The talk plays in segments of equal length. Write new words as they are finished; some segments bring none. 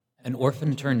An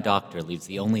orphan-turned-doctor leaves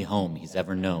the only home he's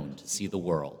ever known to see the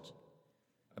world.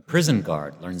 A prison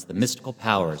guard learns the mystical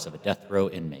powers of a death row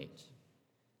inmate.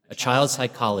 A child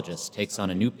psychologist takes on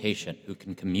a new patient who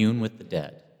can commune with the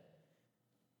dead.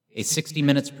 A 60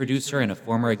 Minutes producer and a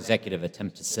former executive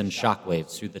attempt to send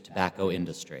shockwaves through the tobacco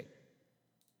industry.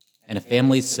 And a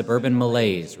family's suburban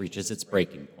malaise reaches its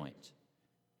breaking point.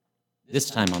 This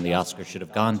time on the Oscar should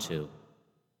have gone to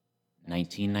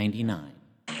 1999.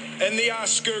 And the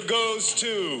Oscar goes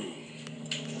to...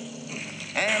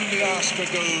 And the Oscar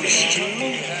goes to...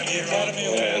 The Academy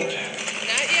Award.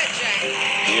 Not yet, Jack.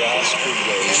 The Oscar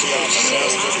goes to... The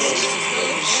Oscar goes to...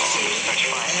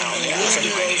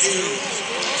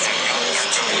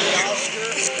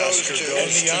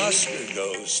 And the Oscar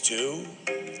goes to...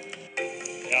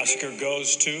 The Oscar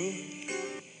goes to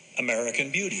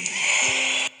American Beauty.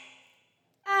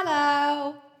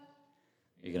 Hello.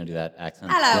 You're going to do that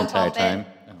accent Hello, the entire Pulpit. time?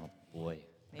 Oh, boy.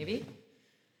 Maybe.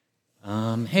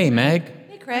 Hey, Meg.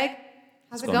 Hey, Craig.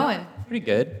 How's It's it going? Pretty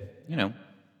good. You know.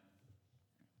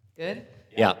 Good?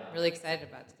 Yeah. Really excited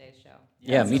about today's show.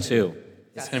 Yeah, me too.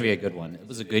 It's Got going to be a good one. It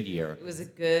was a good year. It was a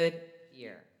good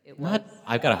year. It was.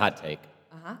 I've got a hot take.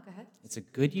 Uh-huh, go ahead. It's a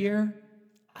good year.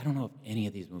 I don't know if any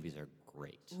of these movies are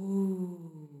great.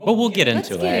 Ooh. But we'll get Let's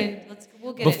into get it.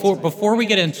 we'll get Before into it. before we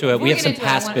get into it, Before we have get some into it,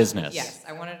 past business. Yes,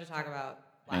 I wanted to talk about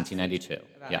last 1992. week,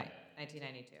 about Yeah.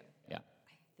 1992. Yeah.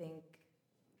 I think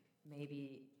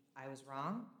maybe I was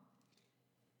wrong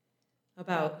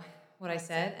about what I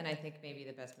said, and I think maybe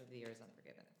the best movie of the year is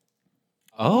Unforgiven.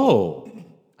 Oh.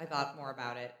 I thought more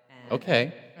about it and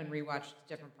Okay. and rewatched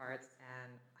different parts,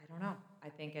 and I don't know. I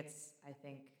think it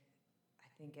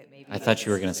maybe. I thought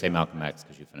you were going to say Malcolm X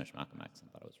because you finished Malcolm X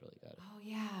and thought it was really good. Oh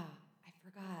yeah, I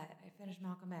forgot. I finished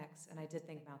Malcolm X, and I did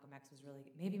think Malcolm X was really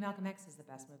good. Maybe Malcolm X is the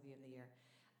best movie of the year.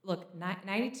 Look,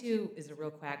 92 is a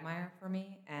real quagmire for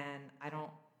me, and I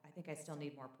think I still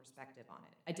need more perspective on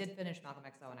it. I did finish Malcolm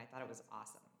X though, and I thought it was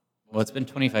awesome. Well, it's been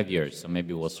 25 years, so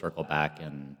maybe we'll circle back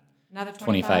in Another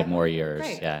 25 more years.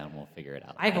 Great. Yeah, and we'll figure it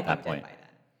out I hope at that I'm point. dead by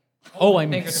then. Oh,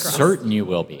 I'm Fingers crossed. certain you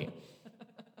will be.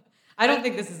 I don't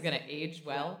think this is going to age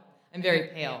well. I'm very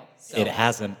pale. So. It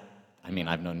hasn't. I mean,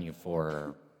 I've known you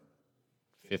for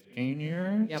 15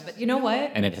 years. Yeah, but you know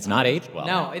what? And it has not aged well.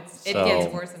 No, it So,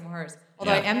 gets worse and worse.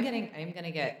 Although yeah. I am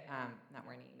gonna get not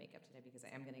wearing any makeup today because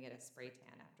I am gonna get a spray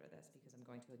tan after this because I'm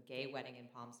going to a gay wedding in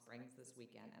Palm Springs this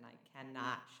weekend and I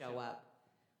cannot show up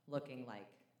looking like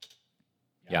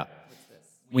Yeah. what's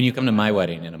this? When you come to my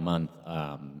wedding in a month,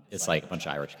 it's like a bunch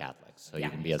of Irish Catholics, so Yeah,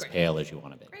 you can be as great. pale as you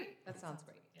want to be. Great, that sounds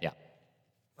great. Yeah.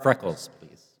 Freckles,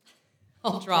 please.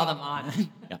 I'll draw them on.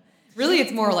 Yeah. Really,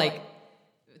 it's more like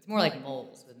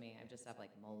moles with me. I just have like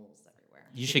moles everywhere.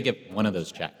 You should get one of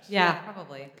those checked. Yeah,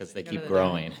 probably. Because they Go keep to the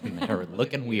growing and they're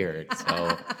looking weird.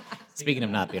 So, speaking of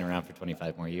not being around for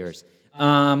 25 more years,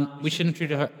 we should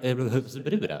introduce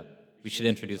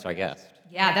our guest.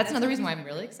 Yeah, that's another reason why I'm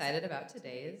really excited about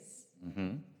today's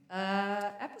Mm-hmm.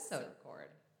 episode record.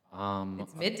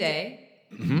 It's midday.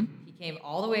 Mm-hmm. He came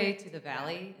all the way to the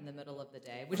valley in the middle of the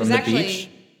day, which From is the actually beach?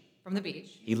 from the beach.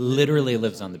 He literally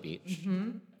lives on the beach,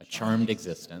 Mm-hmm. a charmed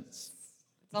existence.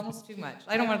 It's almost too much.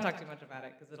 I don't want to talk too much about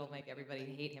it because it'll make everybody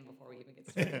hate him before we even get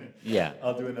started. Yeah.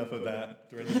 I'll do enough of that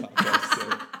during the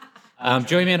podcast. So.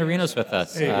 Joey Manderino's with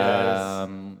us. Hey, guys.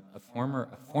 A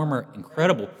former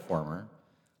incredible performer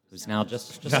who's now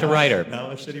just a writer.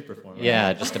 Now a shitty performer.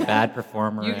 Yeah, just a bad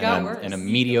performer You got and, worse. and a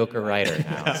mediocre writer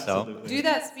now. So Absolutely. Do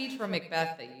that speech from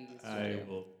Macbeth that you used to I do.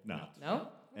 will not. No?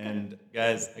 And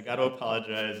guys, I got to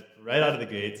apologize right out of the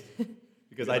gate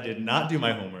because I did not do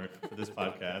my homework for this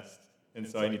podcast, and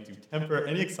so I need to temper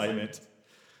any excitement.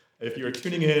 If you are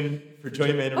tuning in for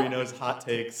Joey Mandarino's hot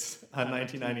takes on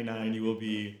 1999, you will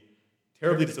be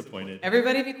terribly disappointed.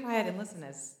 Everybody be quiet and listen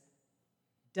as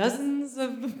dozens of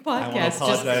I want to podcasts just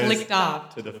apologize clicked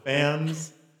off. to the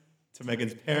fans, to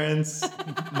Megan's parents,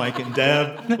 Mike and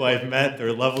Deb, who I've met.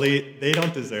 They're lovely. They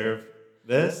don't deserve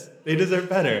this. They deserve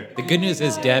better. the good news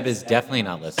is Deb is definitely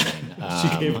not listening.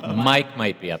 gave up. Mike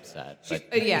might be upset,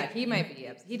 but Yeah, he might be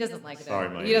upset. He doesn't like it. Sorry,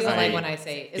 Mike. He doesn't like I- when I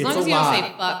say, as it's long a as you don't lot.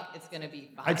 say fuck, it's going to be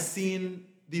fine. I've seen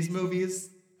these movies,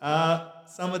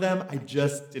 some of them. I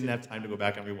just didn't have time to go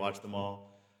back and rewatch them all.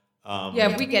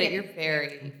 Yeah, we get it. You're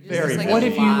very. Very Like what a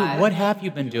have lot. you? What have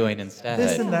you been doing instead?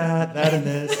 This and that and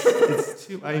this. It's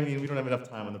too. I mean, we don't have enough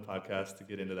time on the podcast to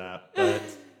get into that, but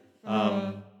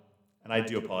and I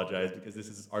do apologize because this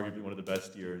is arguably one of the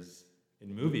best years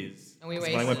in movies. And we 'Cause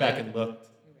when I went wasted back it. and looked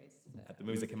at the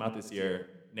movies that came out this year,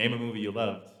 name a movie you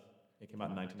loved. It came out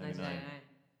in 1999.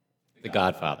 1999. The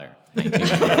Godfather.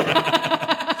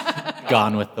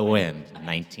 Gone with the Wind,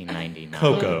 1999.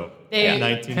 Coco, They-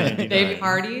 1999. They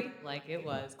partied like it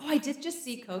was. Oh, I did just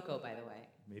see Coco, by the way.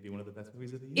 Maybe one of the best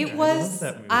movies of the year. It I was. love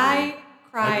that movie. I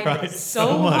cried, cried so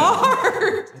so much.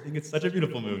 hard. I think it's such a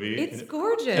beautiful movie. It's and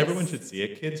gorgeous. Everyone should see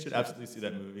it. Kids should absolutely see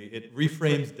that movie. It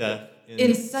reframes death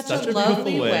In such a beautiful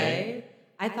lovely way.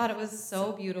 I thought it was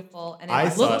so beautiful, and I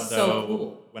it saw looked it, so though,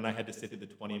 cool. when I had to sit through the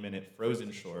 20-minute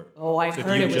Frozen short. Oh, I so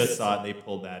heard if it you was. just saw it, they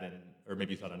pulled that in, or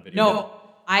maybe you saw it on video. No,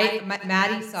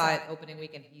 Maddie saw it opening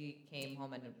week, and he came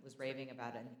home and was raving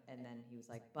about it, and then he was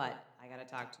like, "But I gotta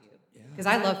talk to you because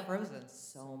I love Frozen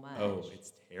so much." Oh,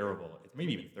 it's terrible. It's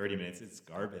maybe even 30 minutes. It's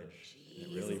garbage.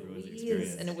 It really ruins the Jeez.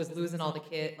 experience. And it was losing all the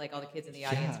kids in the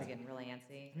audience Yeah. were getting really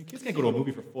antsy. I mean, kids can't go to a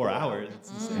movie for 4 hours. It's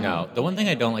insane. No, the one thing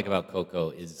I don't like about Coco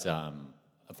is,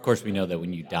 of course, we know that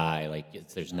when you die,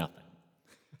 there's nothing.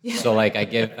 So like I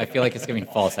feel like it's giving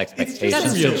false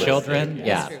expectations to realistic. children.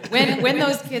 Yeah, That's true. When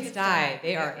those kids die,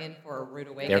 they are in for a rude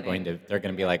awakening. they're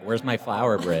going to be like, "Where's my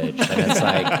flower bridge?" And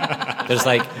it's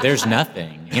there's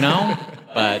nothing, you know.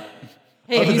 But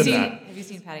Hey, have Other you than seen that- have you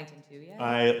seen Paddington 2 yet?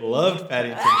 I loved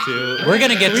Paddington too. we're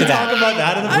going to get Can to we talk that. about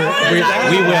that in a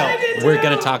minute? We will. We're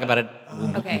going to talk about it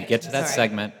when Okay, we get to that sorry.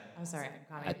 segment. I'm sorry, I'm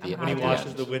coming. At I'm the- When he coming.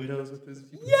 washes the windows with his soap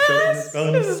on his Yes,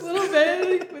 thumbs. with his little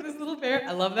bear, with his little bear.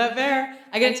 I love that bear.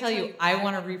 I gotta tell you, I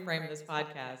want to reframe this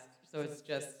podcast so it's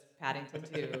just Paddington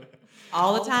 2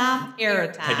 all the time,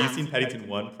 era time. Have you seen Paddington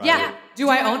 1 prior? Yeah. Do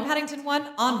I own Paddington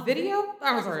 1 on video?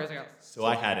 I'm sorry. So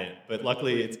I hadn't, but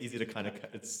luckily it's easy to kind of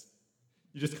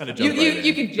you just kind of You jump right in.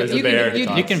 you can There's you a bear. can he you,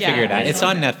 talks. You can yeah. figure it out. It's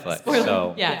on Netflix. Spoiler.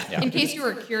 So Yeah. In case you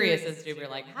were curious as to, we're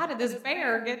like, how did this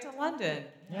bear get to London?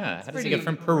 Yeah, how does pretty- he get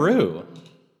from Peru?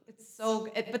 It's so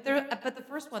good. But the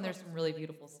first one, there's some really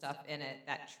beautiful stuff in it.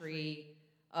 That tree.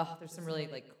 There's some really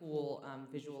like cool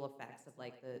visual effects of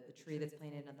like the tree that's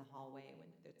planted in the hallway when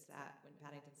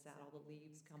Paddington's sad, all the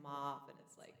leaves come off, and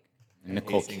it's like,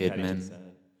 Nicole Pacing Paddington Kidman.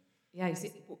 Sad. yeah, you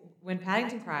see, when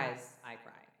Paddington cries, I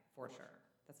cry for sure.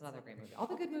 That's another great movie. All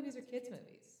the good movies are kids'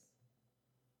 movies,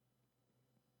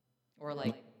 or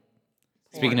like.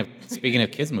 Speaking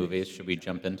of kids movies, should we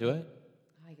jump into it?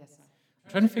 I guess so.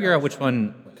 I'm trying to figure out which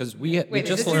one because we Wait,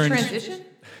 just is this learned. your transition?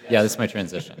 Yeah, this is my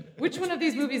transition. Which one of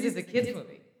these movies is a kids'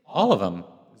 movie? All of them.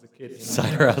 There's a kid.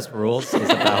 Cider House Rules is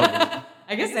about.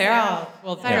 I guess they're all.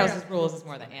 Well, Cider Yeah. House's Rules is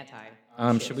more the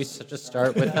anti. Should we just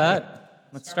start with that?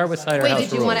 Let's start with Cider Wait, House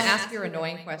did you Rules. want to ask your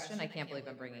annoying question? I can't believe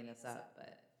I'm bringing this up,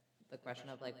 but the question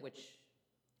of like which.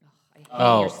 I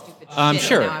hate your stupid shit.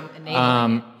 sure. And now I'm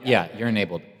enabling it. Yeah, you're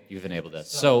enabled. You've enabled this.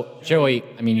 So, Joey,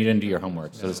 I mean, you didn't do your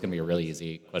homework, so this is going to be a really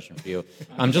easy question for you.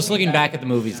 I'm just looking back at the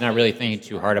movies, not really thinking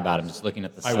too hard about them, just looking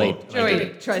at the I slate. won't. Joey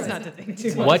tries not to think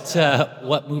too much.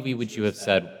 What movie would you have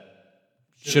said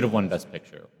should have won Best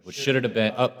Picture? Which should it have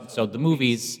been? So the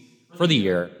movies for the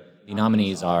year, the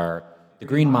nominees are The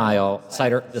Green Mile,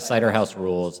 The Cider House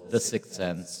Rules, The Sixth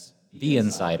Sense, The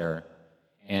Insider,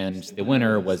 and the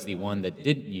winner was the one that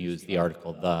didn't use the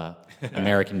article The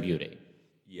American Beauty.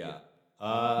 Yeah.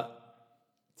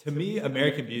 To me,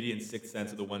 American Beauty and Sixth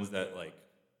Sense are the ones that like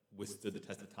withstood the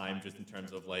test of time, just in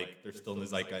terms of like they're still in the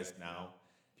zeitgeist now.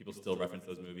 People still reference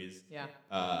those movies. Yeah.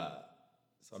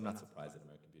 So I'm not surprised that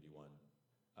American Beauty won.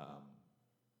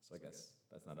 So I guess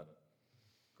that's not a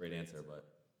great answer, but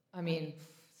I mean,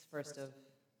 it's first of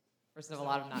a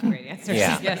lot of not great answers.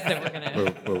 Yeah. Yes, that we're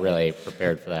gonna. We're really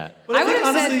prepared for that. But I think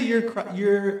would've honestly,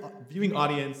 your viewing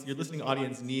audience, your listening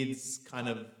audience needs kind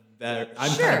of that. I'm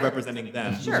kind Sure. of representing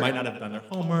them Sure. who might not have done their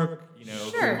homework,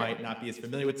 Sure. who might not be as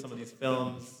familiar with some of these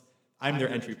films. I'm their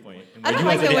entry point. And I where don't you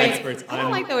like guys are the the way. experts. I don't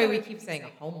I'm like the way we keep saying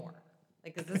homework.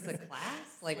 Like, is this a class?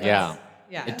 Like, Yeah. that's-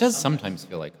 yeah. It does sometimes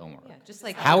feel like homework. Yeah, just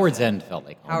like Howard's End felt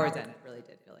like homework. Howard's End really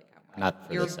did feel like homework. Not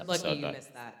for You're this lucky episode, you but-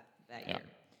 missed that Yeah. year.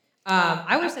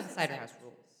 I would have said Cider House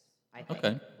Rules. I think.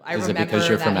 Okay. I Is it remember because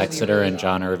you're that from movie Exeter really and well.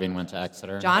 John Irving went to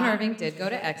Exeter? John Irving did go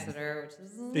to Exeter, which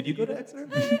is. Did you go to Exeter?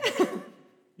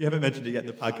 You haven't mentioned it yet in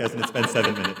the podcast, and it's been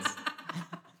 7 minutes.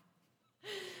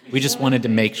 We just wanted to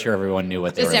make sure everyone knew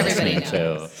what they Just were everybody listening to.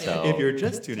 knows. So If you're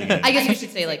just tuning in, I guess we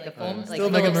should say like the film, like still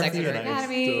Meghan Phillips Murphy Exeter and I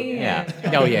Academy. still-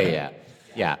 yeah. Oh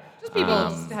yeah. Just people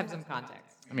just have some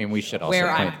context. I mean, we should also Where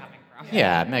I'm point. coming from.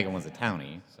 Yeah, Megan was a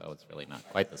townie, so it's really not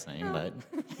quite the same, but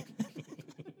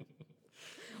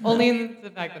Only in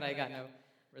the fact that I got no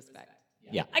respect.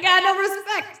 yeah. I got no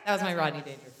respect. That was my Rodney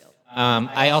Dangerfield.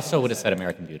 I also would have said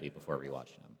American Beauty before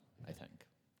rewatching them. I think.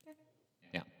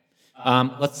 Yeah.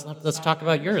 Let's talk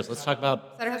about yours. Let's talk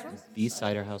about Cider House Rules? the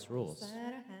Cider House Rules.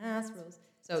 Cider House Rules.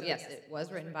 So yes, it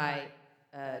was written by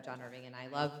John Irving, and I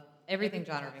love everything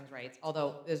John Irving writes.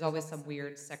 Although there's always some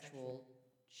weird sexual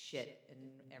shit in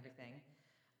everything.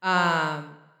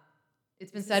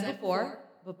 It's been said before.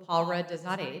 but Paul Rudd does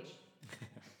not age.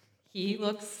 He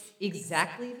looks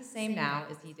exactly the same now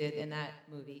as he did in that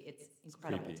movie. It's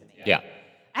incredible to me. Yeah.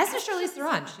 As does Charlize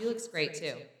Theron. She looks great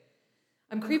too.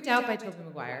 I'm creeped out by Tobey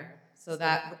Maguire, so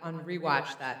that on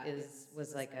rewatch that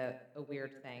was like a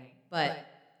weird thing. But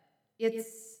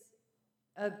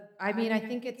I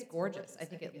think it's gorgeous. I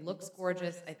think it looks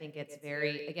gorgeous. I think it's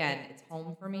it's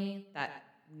home for me, that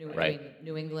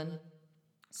New England.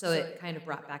 So it kind of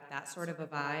brought back that sort of a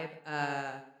vibe.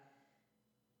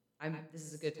 This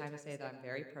is a good time to say that I'm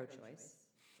very pro-choice.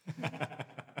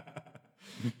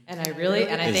 And I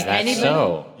think anybody.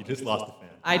 So? You just lost a fan.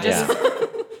 I just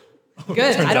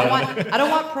good. I don't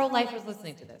want pro-lifers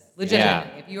listening to this.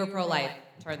 Legitimately, if you are pro-life,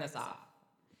 turn this off.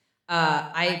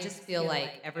 I just feel like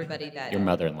everybody that Your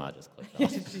mother-in-law just clicked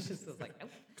off. she just was like,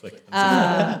 nope. Click.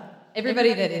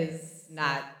 Everybody that's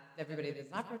not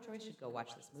pro-choice should go watch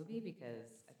this movie because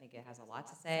I think it has a lot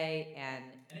to say,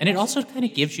 And it also kind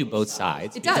of gives you both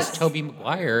sides. It because does. Tobey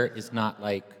Maguire is not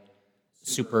like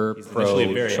super He's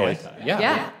initially very pro-choice. anti.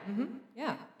 yeah,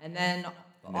 and then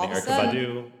And all then of a Erykah sudden,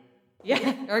 Badu.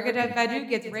 Erykah Badu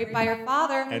gets raped by her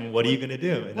father. And what are you going to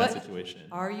do in What that situation?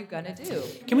 are you gonna do?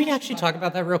 Can we actually talk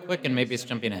about that real quick? And maybe it's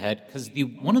jumping ahead because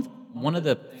one of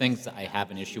the things that I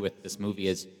have an issue with this movie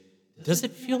is, does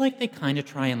it feel like they kind of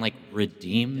try and like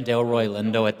redeem Delroy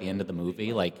Lindo at the end of the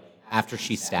movie? Like after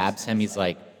she stabs him, he's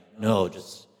like, "No,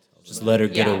 just let her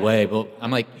get Yeah. away." But I'm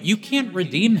like, you can't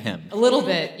redeem him. A little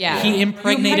bit, yeah. He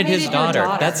impregnated his your daughter.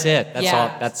 That's it. That's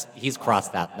Yeah. all. He's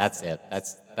crossed that. That's it.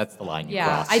 That's the line you Yeah,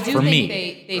 cross. I do for think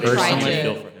me. they I try personally,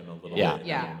 feel to, for him a little Yeah. bit.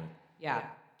 yeah,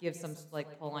 give some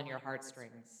like pull on your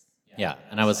heartstrings. Yeah,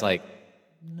 and I was like,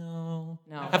 no.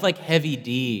 No. Have like Heavy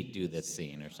D do this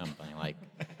scene or something like.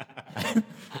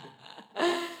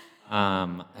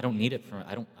 I don't need it for.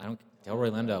 I don't.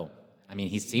 Delroy Lindo. I mean,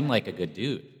 he seemed like a good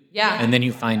dude. Yeah. And then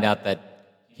you find out that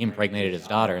he impregnated his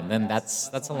daughter, and then that's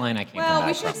a line I can't come Well, back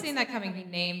we should have from. seen that coming. He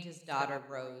named his daughter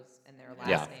Rose, and their last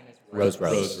Yeah. name is Rose.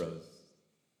 Rose.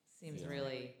 Seems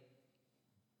really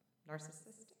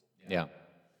narcissistic, Yeah.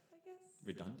 I guess.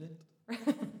 Redundant?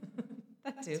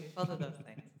 That too, both of those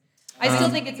things. I still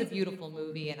think it's a beautiful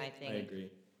movie, and I I think agree.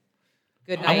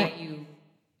 Good Night, You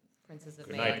Princes of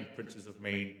Good Maine. night, you princes of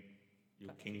Maine, you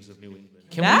kings of New England.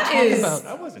 Can That we talk is- about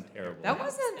That wasn't terrible. That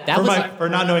wasn't. that? for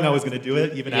not knowing I was going to do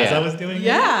it, even as Yeah. I was doing it.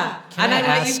 Yeah. Can And I I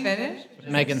let you ask- finish.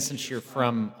 Megan, since you're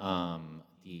from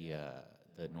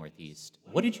the Northeast,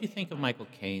 what did you think of Michael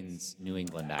Caine's New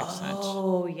England accent?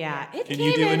 Oh yeah, it Can came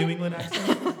you do a in. New England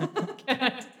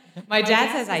accent? My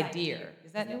dad says idea.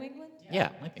 Is that New England? Yeah,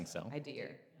 I think so. Idea.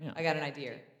 Yeah. I got an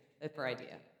idea for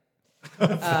idea.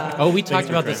 We talked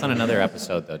about this on another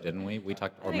episode, though, didn't we? We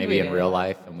talked, or think maybe we in did. real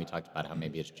life, and we talked about how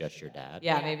maybe it's just your dad.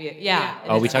 Yeah, maybe. Yeah.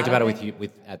 Oh, we It's talked not about it okay.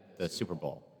 with at the Super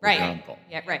Bowl. With Right. your uncle.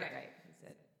 Yeah. Right. He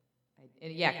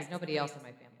said. Yeah, because nobody else in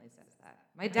my family says that.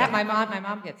 My dad, my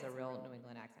mom gets a real New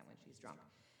England accent when she's drunk.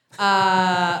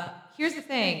 Here's the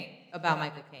thing about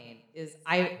Michael Caine is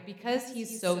because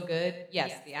he's so good.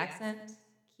 Yes, the accent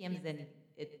comes in.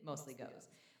 It mostly goes,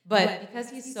 but because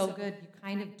he's so good, you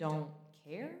kind of don't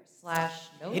care /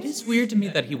 know. It is weird to me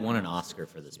that he won an Oscar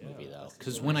for this movie, though,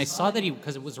 because when I saw that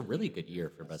because it was a really good year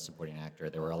for Best Supporting Actor,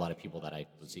 there were a lot of people that I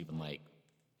was even like,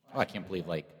 oh, I can't believe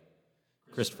like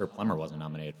Christopher Plummer wasn't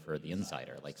nominated for The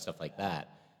Insider, like stuff like that.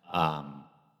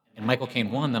 And Michael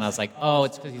Caine won, then I was like, oh,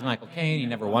 it's because he's Michael Caine, he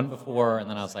never won before, and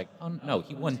then I was like, oh no,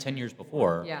 he won 10 years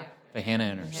before Yeah. for Hannah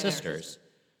and Her Sisters.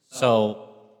 So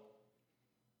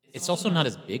it's also not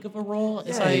as big of a role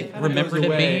as Yeah, he I kinda remembered goes it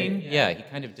away. being. Yeah, he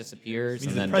kind of disappears He's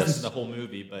and the then presence in just the whole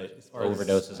movie, but as far as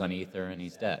overdoses on ether and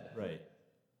he's dead. right.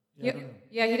 Yeah,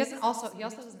 he doesn't. He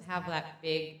also doesn't have that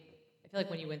big. I feel like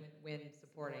when you win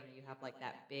supporting, you have like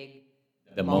that big.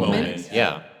 The Moment. moment,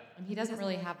 yeah. And he doesn't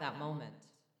really have that moment.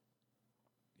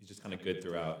 He's just kind of good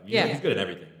throughout. Yeah. He's good at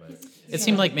everything, but It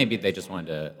seemed like maybe they just wanted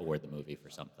to award the movie for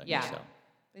something. Yeah. So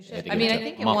They they should. had to I give mean, it I to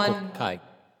think it Michael won. Kai.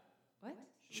 What?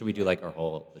 Should we do like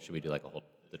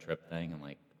the trip thing and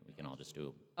like we can all just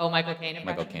do Oh, Michael Caine impression.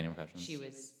 Michael Caine impressions? She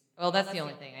was. Well, that's the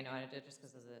only thing I know how to do, just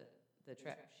because of the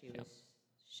trip. She was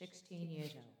 16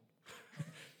 years old.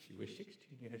 she was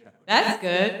 16 years old. That's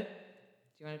good. Do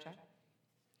you want to try?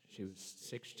 She was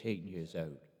 16 years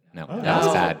old. No, Oh, that was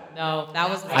No, bad. No, that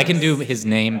was. I can do his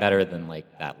name better than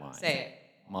like that line. Say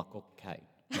it. Michael Caine.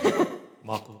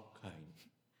 Michael Caine.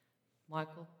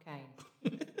 Michael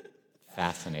Caine.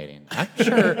 Fascinating. I'm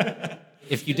sure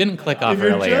if you didn't click off If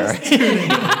you're earlier,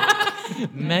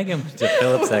 just Megan went to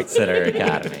Phillips Exeter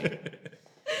Academy.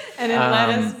 And it led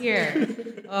us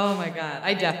here. Oh my God.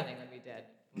 I definitely would be dead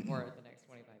before the next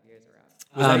 25 years are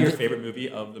out. Was that your favorite movie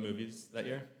of the movies that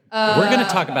year? We're going to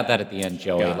talk about that at the end,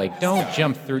 Joey. Yeah. Like, don't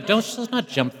jump through. Let's not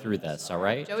jump through this, all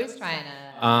right? Joey's trying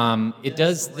to. It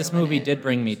does. This movie did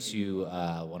bring me to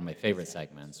one of my favorite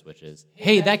segments, which is,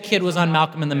 hey, that kid was on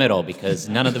Malcolm in the Middle, because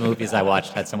none of the movies I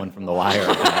watched had someone from The Wire.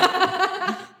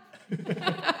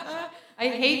 I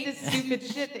hate this stupid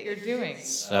shit that you're doing.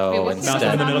 So Wait, what's instead,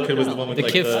 Malcolm in the Middle kid was the one with the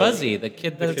like kid Fuzzy, the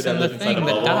kid that's in the lives inside thing a that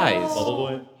bubble, dies. Bubble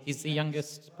Boy. He's the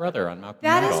youngest brother on Malcolm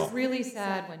That in the Middle. is really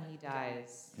sad when he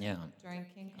dies Yeah. during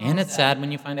King Kong. And it's sad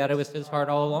when you find out it was his heart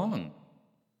all along.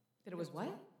 That it was what?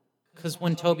 Because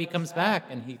when Toby comes back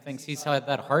and he thinks he's had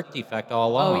that heart defect all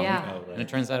along. Oh, yeah. Oh, right. And it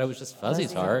turns out it was just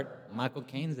Fuzzy's heart. Michael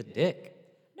Caine's a dick.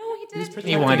 No, he did.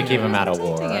 He wanted to keep him out of He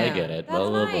was war. I protecting get him. it. That's Blah,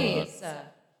 blah, blah. nice.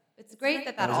 It's great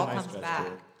that That was a all nice comes gesture. back.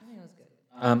 I think it was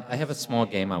good. I have a small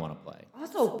game I want to play.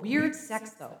 Also, weird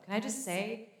sex though. Can I just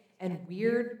say? And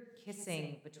weird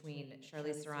kissing between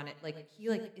Charlize Theron. He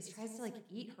tries to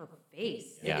eat her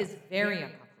face. Yeah. It is very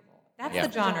uncomfortable. That's Yeah.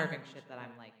 the John Irving shit that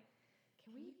I'm like.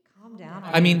 Can we calm down?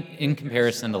 I mean, in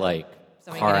comparison to Somebody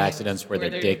car getting- accidents where their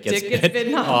their dick gets dick gets bit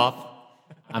bitten off,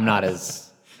 I'm not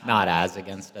as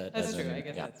against it. That's as true, in- I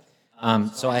guess yeah. that's true.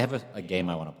 So I have a game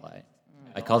I want to play.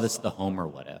 I call this the Homer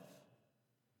What If.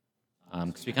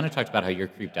 Because we kind of talked about how you're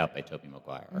creeped out by Tobey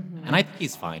Maguire, and I think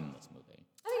he's fine in this movie.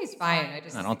 I think he's fine.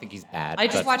 I don't think he's bad. I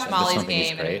just but watched I Molly's don't think he's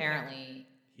game, and great. apparently,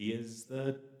 He is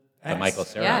the The Michael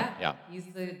Cera. Yeah. he's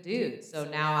the dude. So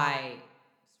now I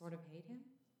sort of hate him.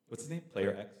 What's his name?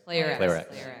 Player X. Player Player X.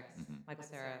 X. Player X. Mm-hmm. Michael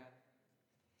Cera.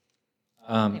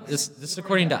 This is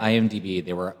according to IMDb.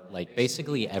 They were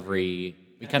basically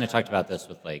we kind of talked about this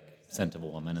with Scent of a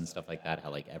Woman and stuff like that.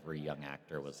 How every young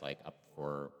actor was up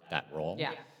for that role.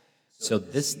 Yeah. So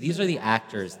these are the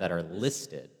actors that are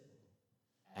listed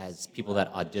as people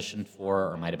that auditioned for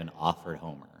or might have been offered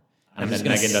Homer. And then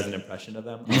Megan does an impression of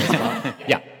them.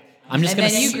 Yeah. I'm just And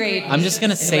gonna then you s- grade. I'm just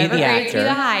gonna and say whoever the grades me actor.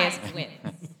 the highest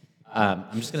wins.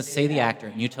 I'm just gonna say the actor,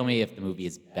 and you tell me if the movie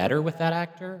is better with that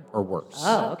actor or worse.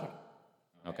 Oh, okay.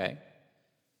 Okay.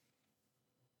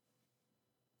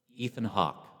 Ethan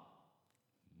Hawke.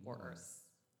 Worse.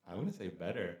 I wouldn't say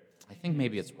better. I think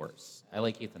maybe it's worse. I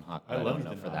like Ethan Hawke, but I I love don't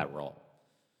know Ethan for Hawke. that role.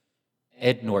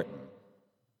 Ed Norton.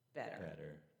 Better.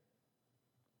 Better.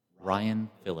 Ryan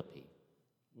Phillippe.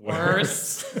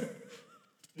 Worse.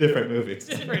 Different movie.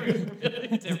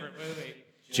 Different movie.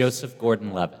 Joseph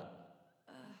Gordon-Levitt.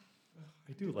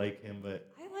 I do like him, but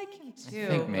I like him I too.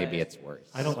 think maybe but it's worse.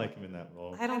 I don't like him in that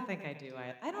role. I don't think I do.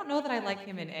 I don't know that I like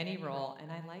him in any role,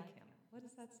 and I like him. What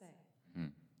does that say?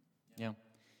 Yeah.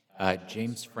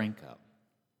 James Franco.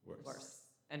 Worse.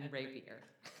 And rapier.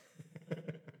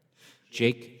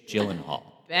 Jake Gyllenhaal.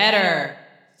 Better.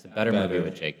 It's a better movie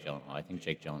with Jake Gyllenhaal. I think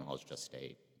Jake Gyllenhaal is just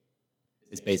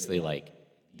it's basically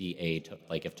the A,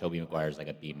 if Tobey Maguire's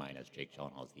a B minus, Jake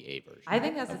Gyllenhaal is the A version. I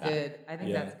think that's of that. good. I think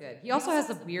Yeah. that's good. He also has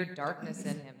a weird darkness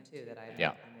in him too that I'm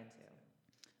into.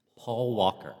 Paul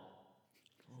Walker.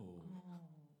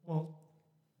 Well,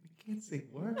 we can't say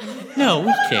words. No,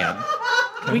 we can.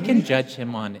 We can judge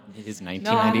him on his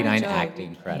 1999 No, I'm acting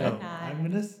joking. credit. No,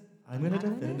 I'm gonna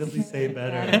definitively say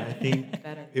better. I think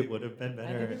Better. it would have been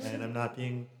better, and I'm not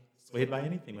being swayed by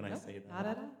anything when I say that. Not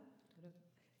at all.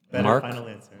 Better Mark- final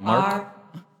answer. Mark-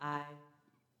 R.I.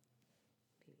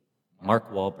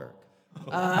 Mark Wahlberg.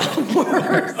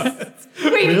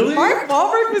 Wait, Really? Mark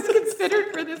Wahlberg was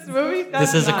considered for this movie?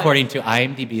 This is according to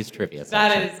IMDb's trivia section.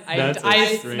 That is, That's a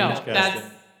I strange no, casting. that's,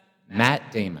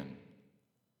 Matt Damon.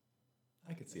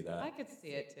 I could see I that. could see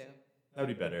it too. That would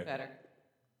be better. Better.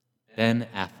 Ben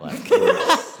Affleck.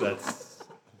 Worse. That's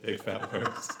a big fat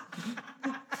worse.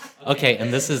 Okay,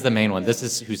 and this is the main one. This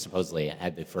is who supposedly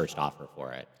had the first offer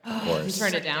for it. Of You course,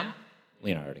 turned it down?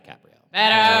 Leonardo DiCaprio.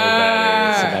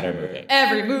 Better. It's a better movie.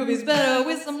 Every movie's better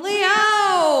with some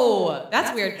Leo.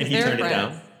 That's weird And because he they're turned it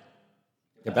friends. down?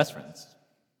 They're best friends.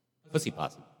 Pussy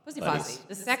Posse. Pussy buddies. Posse.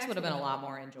 The sex would have been a lot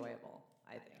more enjoyable,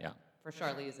 I think. Yeah. For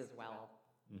Charlize as well.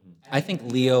 I think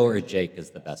Leo or Jake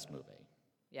is the best movie.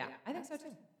 Yeah, I think so too.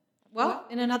 Well,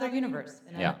 in another universe.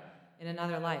 Yeah. In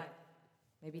another life.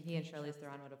 Maybe he and Charlize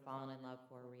Theron would have fallen in love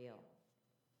for real.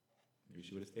 Maybe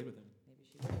she would have stayed with him. Maybe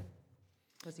she would.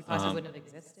 Pussy Posse wouldn't have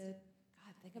existed.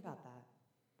 God, think about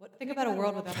that. Think about a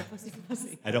world without the Pussy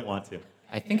Posse. I don't want to.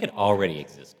 I think it already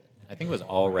existed. I think it was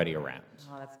already around.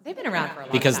 Oh, they've been around for a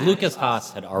long Because time. Lucas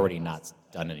Haas had already not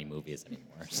done any movies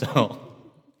anymore. So,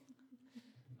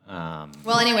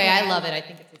 Well, anyway, I love it. I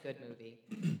think it's a good movie,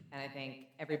 and I think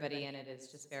everybody in it is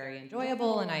just very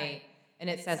enjoyable. And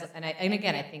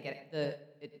again, I think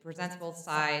it presents both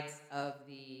sides of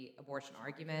the abortion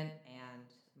argument, and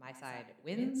my side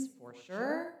wins for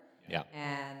sure. yeah.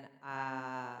 And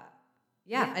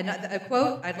a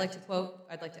quote I'd like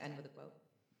to end with a quote.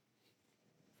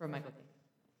 from Michael Caine.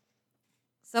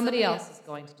 Somebody else is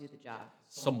going to do the job.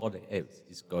 Somebody else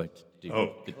is going to do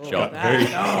the God, job.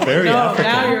 very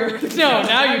African.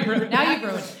 Now you've ruined it.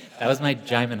 That was my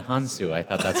Jaimin Hansu. I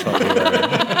thought that's what we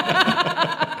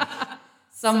were.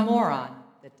 Some moron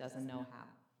that doesn't know how.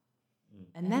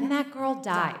 And then that girl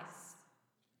dies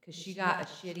because she got a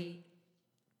shitty.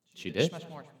 She did?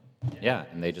 Schmushmorsh. Yeah,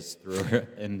 and they just threw her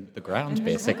in the ground,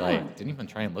 basically. ground. Didn't even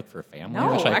try and look for a family,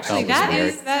 No, which I actually, felt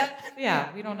was weird. yeah,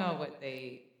 we don't know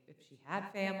if she had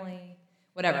family,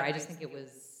 whatever. I just think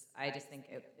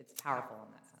it's powerful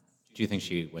in that sense. Do you think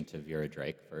she went to Vera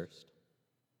Drake first?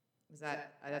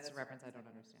 That's a reference I don't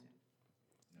understand.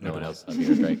 No one else saw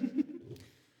Vera Drake?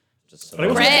 Just But I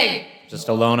will say- Craig! Just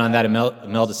alone on that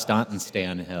Imelda Staunton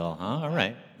stand hill, huh? All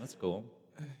right, that's cool.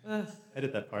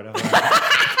 Edit that part out.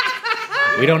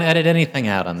 We don't edit anything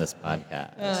out on this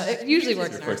podcast. It usually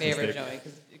works in our first favor, mistake. Joey,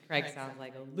 because Craig sounds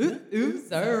like a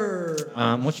loser.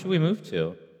 What should we move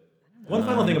to? One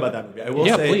final thing about that movie. I will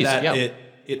Yeah, say please, that yeah.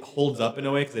 it holds up in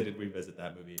a way, because I did revisit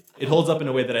that movie. It holds up in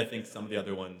a way that I think some of the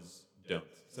other ones don't.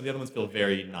 Some of the other ones feel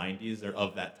very 90s or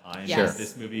of that time. Yes. Sure.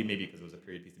 This movie, maybe because it was a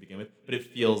period piece to begin with, but it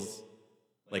feels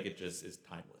like it just is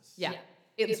timeless. Yeah.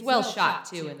 It's well shot,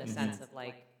 too, in the sense of,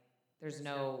 like, there's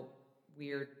no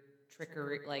weird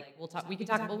trickery. Like, we can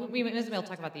talk, we may as well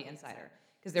talk about The Insider,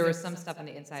 because there was some stuff in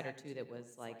The Insider, too, that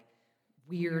was, like,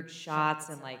 weird shots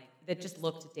and, like, that just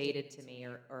looked dated to me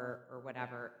or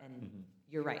whatever. And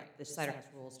you're right. The Cider House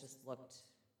Rules just looked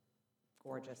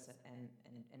gorgeous and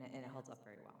it holds up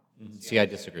very well. See, I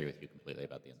disagree with you completely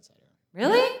about The Insider.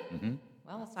 Really? Mm-hmm.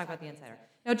 Well, let's talk about The Insider.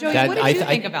 Now, Joey, That- what did you I-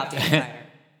 think about The Insider?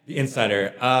 The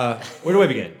Insider. Where do I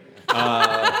begin?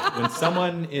 When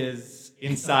someone is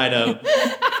inside of...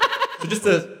 So just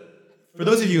for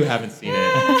those of you who haven't seen it,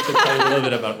 to tell you a little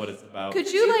bit about what it's about.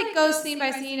 Could you, like, go scene by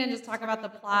scene and just talk about the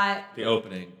plot? The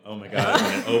opening. Oh my God.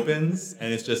 When it opens,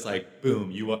 and it's just like,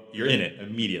 boom, you're in it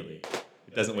immediately.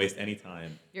 It doesn't waste any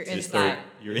time. You're So just inside.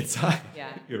 you're inside.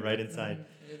 Yeah. You're right inside.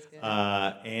 It is good.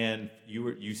 And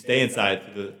you stay inside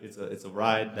through it's a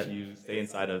ride that you stay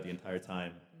inside of the entire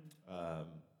time.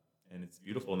 And it's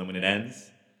beautiful. And then when it ends,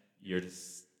 you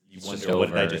It's wonder, just what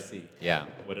did I over. just see? Yeah.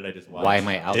 What did I just watch? Why am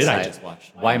I outside? Did I just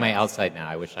watch? Why am I outside now?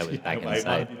 I wish I was back I want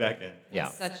inside. to be back in. Yeah.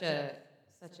 Such a.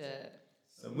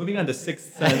 So moving on to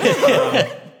Sixth Sense.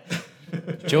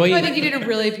 Joey. I think you did a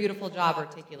really beautiful job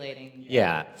articulating.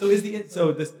 Yeah, So is the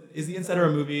Insider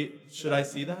a movie? Should I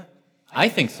see that? I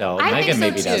think so. I Megan think so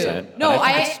maybe too. doesn't. No, but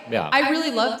I think it's- I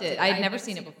really loved it. I had never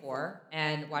seen it before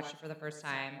and watched it for the first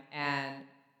time. And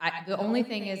the only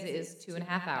thing is, it is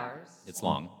 2.5 hours. It's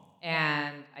long.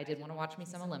 And I did want to watch me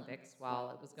some Olympics while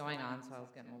it was going on, so I was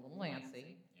getting a little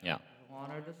antsy. Yeah. I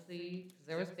wanted to see, because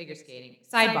there was figure skating.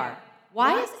 Sidebar: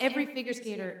 why is every figure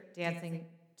skater dancing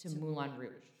to Moulin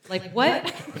Rouge? Like,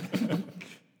 what?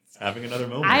 It's having another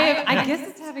moment. I guess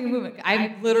it's having a movement.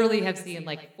 I literally have seen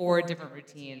like 4 different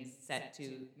routines set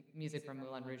to music from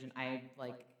Moulin Rouge, and I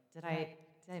like, did I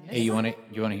miss Hey, you something?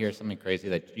 want to hear something crazy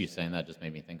that you saying that just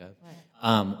made me think of?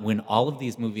 What? When all of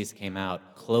these movies came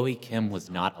out, Chloe Kim was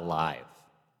not alive.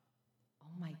 Oh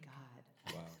my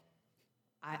god!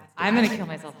 Wow. I'm gonna kill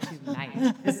myself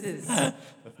tonight. This is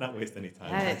Let's not waste any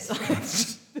time.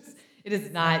 it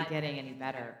is not getting any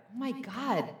better. Oh my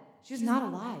god, she's not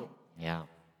alive. Yeah.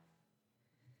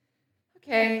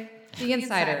 Okay, The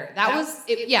Insider. That was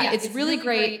it, yeah. It's really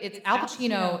great. It's Al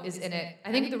Pacino is in it.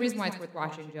 I think the reason why it's worth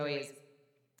watching, Joey, is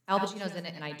Al Pacino's in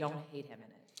it, and I don't hate him in it.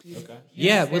 He's- Okay.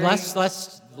 Yeah, well, very-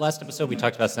 last episode we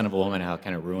talked about Son of a Woman, how it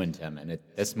kind of ruined him, and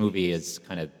this movie is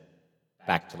kind of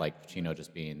back to like Pacino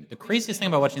just being the craziest thing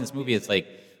about watching this movie is like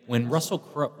when Russell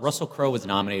Crowe was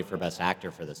nominated for Best Actor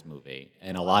for this movie,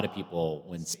 and a lot of people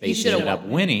when Spacey should have ended up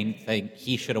won. winning think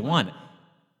he should have won.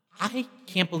 I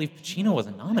can't believe Pacino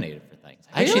wasn't nominated for things.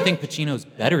 I actually think Pacino's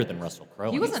better than Russell Crowe.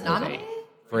 He in this wasn't movie nominated?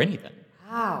 for anything.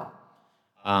 Wow.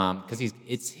 Because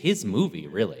it's his movie,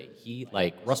 really. He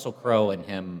like Russell Crowe and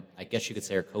him. I guess you could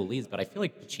say are co-leads, but I feel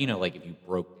like Pacino, like if you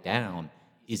broke down,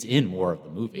 is in more of the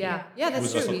movie. Yeah, that's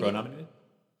Was true. Russell He- Crowe nominated?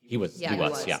 he was. Yeah, he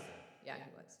was. Yeah. Yeah, he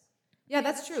was. Yeah,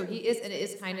 that's true. He is, and it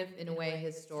is kind of in a way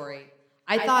his story.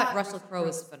 I thought Russell Crowe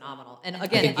was phenomenal, and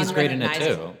again, I think he's great in it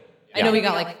unrecognizable. too. I know he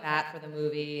got like fat for the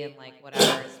movie and like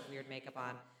whatever his weird makeup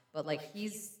on, but like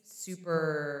he's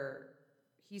super.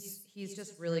 He's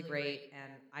just really great,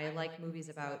 and I like movies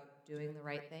about doing the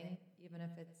right thing, even if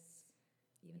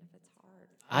it's hard.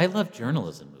 I love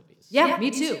journalism movies. Yeah,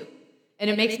 me too. And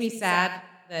it makes me sad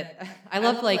that I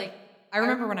love like I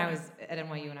remember when I was at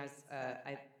NYU and I was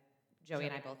Joey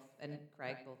and I both and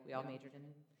Craig both we all majored in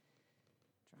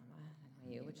drama at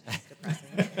NYU, which is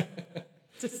depressing.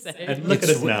 to say. And look at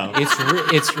us now.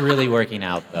 It's really working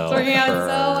out, though. It's working out so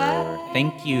well.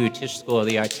 Thank you, Tisch School of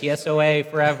the Art, TSOA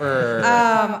forever.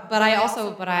 The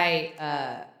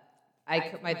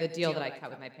deal that I cut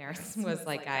with my parents was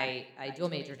like I dual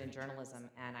majored in journalism,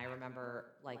 and I remember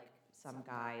like some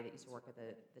guy that used to work at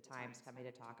the Times coming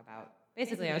to talk about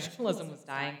basically how journalism was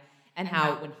dying, and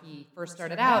how when he first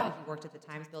started out, he worked at the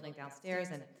Times building downstairs,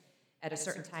 and at a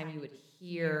certain time you would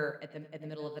hear at the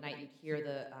middle of the night you'd hear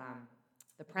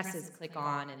the presses click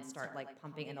on and start like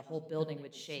pumping, and the whole building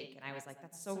would shake. And I was like,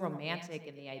 that's so romantic,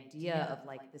 and the idea of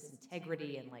like this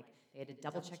integrity, and like they had to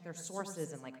double check their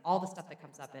sources, and like all the stuff that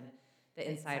comes up in The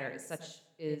Insider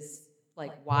is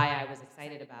like why I was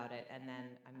excited about it. And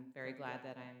then I'm very glad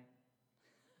that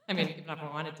even if I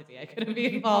wanted to be, I couldn't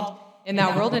be involved in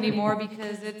that world anymore,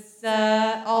 because it's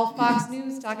all Fox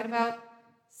News talking about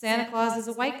Santa Claus is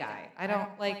a white guy. I don't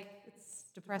it's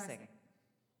depressing.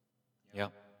 Yeah.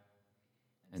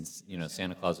 And,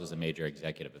 Santa Claus was a major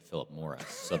executive of Philip Morris,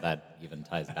 so that even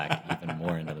ties back even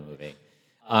more into the movie.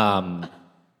 I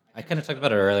kind of talked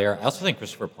about it earlier. I also think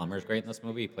Christopher Plummer is great in this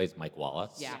movie. He plays Mike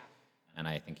Wallace. Yeah. And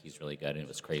I think he's really good, and it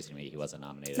was crazy to me he wasn't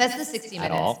nominated That's the 60 at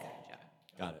Minutes all.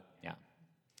 guy. Got it.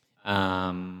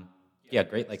 Yeah.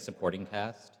 Great, supporting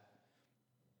cast.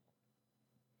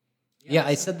 Yeah,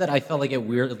 I said that I felt like it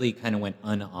weirdly kind of went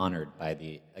unhonored by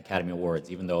the Academy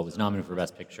Awards, even though it was nominated for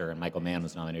Best Picture, and Michael Mann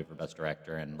was nominated for Best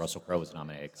Director, and Russell Crowe was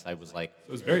nominated, because I was like...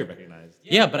 It was very recognized.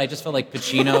 Yeah, but I just felt like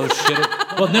Pacino should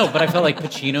have... Well, no, but I felt like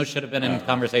Pacino should have been in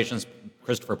conversations,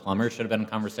 Christopher Plummer should have been in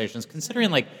conversations,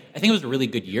 considering, I think it was a really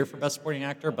good year for Best Supporting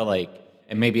Actor, but,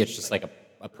 and maybe it's just, a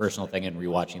personal thing in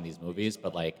rewatching these movies,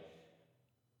 but,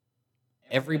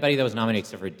 everybody that was nominated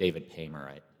except for David Paymer,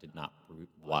 I did not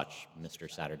watch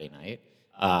Mr. Saturday Night.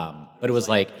 But it was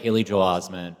Haley Joel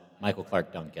Osment, Michael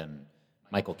Clark Duncan,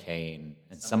 Michael Caine,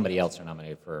 and somebody else are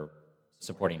nominated for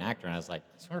supporting actor. And I was like,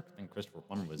 I sort of think Christopher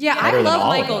Plummer was better I than love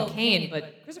all of Michael them. Caine,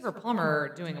 but Christopher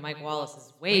Plummer doing a Mike Wallace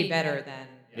is way better than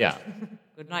Yeah.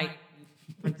 Good night, you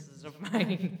princes of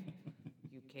mine,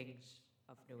 you kings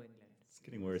of New England. It's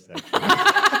getting worse, actually.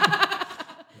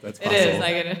 That's possible.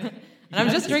 It is. And I'm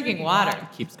just drinking water.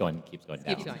 Keeps going down. Keeps going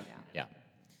down. Yeah.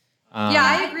 Yeah,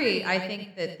 I agree. I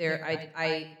think that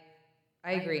I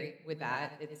agree with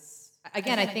that. It's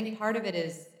again, I think part of it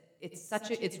is it's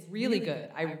really good.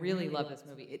 I really love this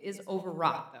movie. It is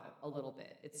overwrought though, a little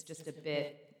bit. It's just a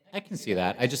bit. I can see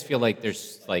that. I just feel like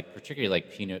there's particularly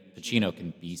Pacino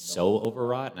can be so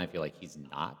overwrought, and I feel like he's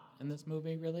not in this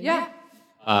movie really. Yeah.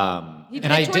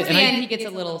 Towards the end, he gets a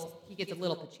little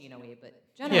Pacino-y, but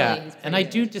generally he's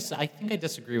pretty good. I think I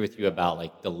disagree with you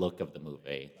about the look of the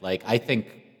movie. I think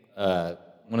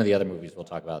one of the other movies we'll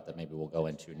talk about that maybe we'll go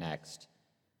into next,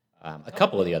 a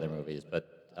couple of the other movies, but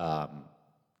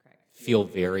feel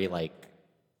very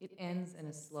It ends in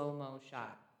a slow-mo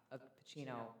shot of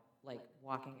Pacino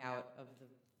walking out of the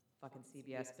fucking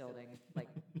CBS building,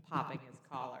 popping his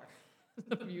collar.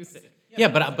 The music. Yeah,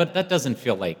 but that doesn't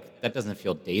feel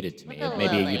dated to me.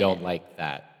 Maybe you don't like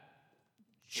that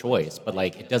choice, but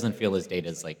it doesn't feel as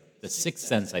dated as The Sixth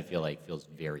Sense. I feel feels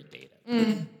very dated.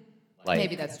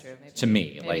 Maybe that's true. To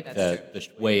me, the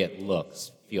way it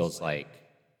looks feels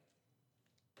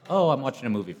oh, I'm watching a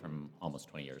movie from almost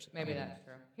 20 years ago. Maybe that's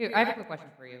true. Here, I have a quick question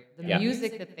for you. The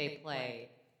music that they play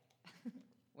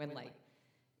when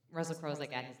Russell Crowe's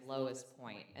at his lowest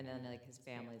point, and then his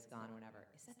family's gone, or whatever.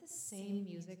 Is that the same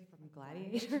music from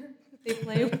Gladiator that they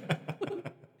play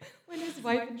when his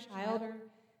wife and child are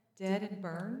dead and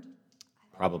burned?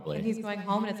 Probably. And he's going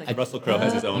home, and it's Russell Crowe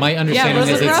has his own. My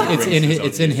understanding is Russell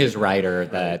it's in his rider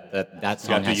that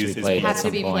song has to be played at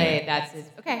some point. That's his.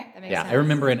 Okay, that makes sense. I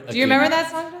remember Do you remember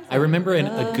that song? I remember in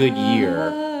a good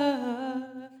year.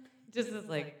 Just as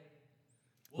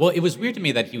Well, it was weird to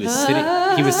me that he was sitting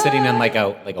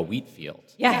in a wheat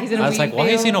field. Yeah, he's in a wheat field. I was like, why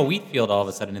is he in a wheat field all of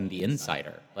a sudden in The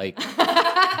Insider? Why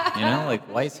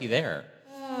is he there?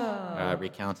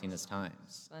 Recounting his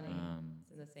times. Funny.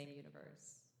 It's in the same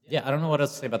universe. Yeah, I don't know what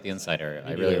else to say about The Insider.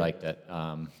 I really liked it.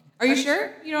 Are you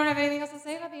sure you don't have anything else to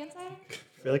say about The Insider? I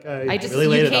feel like I just really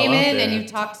laid you it all came out in there. and you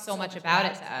talked so much about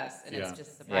it to us, and it's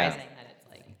just surprising that it's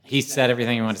He said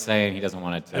everything he wanted to say, and he doesn't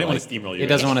want it to. I didn't want to steamroll you. He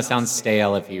doesn't want to sound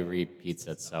stale if he repeats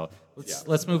it. So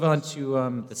let's move on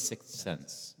to The Sixth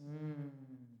Sense.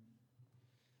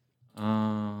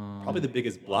 Probably the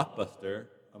biggest blockbuster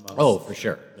amongst for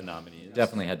sure. the nominees.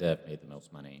 Definitely had to have made the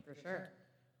most money. for sure.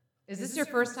 Is this your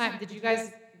first time? Have you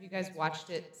guys watched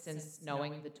it since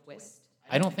knowing the twist?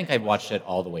 I don't think I've watched it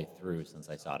all the way through since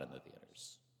I saw it in the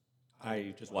theaters.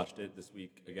 I just watched it this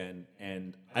week again,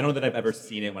 and I don't know that I've ever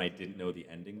seen it when I didn't know the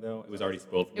ending, though. It was already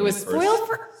spoiled for me. It was spoiled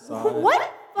for saw it.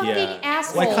 what? fucking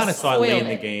assholes. Well, I kind of saw it spoil late in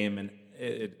the game, and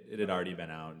it had already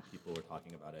been out, and people were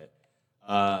talking about it.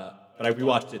 But I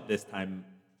rewatched it this time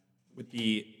with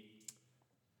the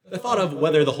thought of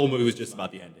whether the whole movie was just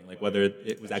about the ending, like whether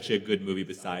it was actually a good movie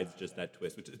besides just that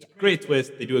twist, which is a great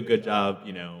twist. They do a good job,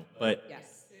 but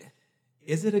Yes.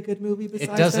 is it a good movie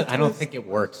besides It doesn't. that I don't twist? think it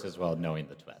works as well knowing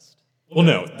the twist. Well,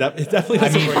 no, it definitely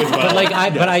doesn't work as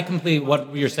well. But I completely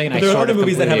what you're saying. But I there are sort other of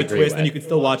movies that have a completely twist, and agree you can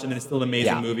still watch it, and it's still an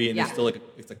amazing Yeah. movie, and Yeah. it's still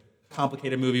it's a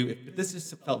complicated movie. But this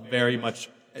just felt very much.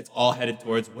 It's all headed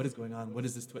towards what is going on, what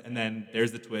is this twist, and then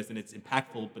there's the twist, and it's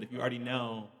impactful. But if you already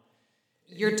know,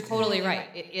 You're totally right.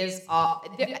 It is.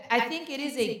 I think it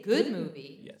is a good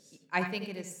movie. Yes. I think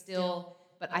it is still.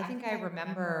 But I think I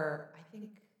remember. I think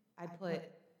I put.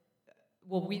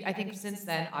 Well, I think since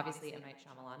then, obviously, M. Night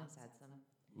Shyamalan has had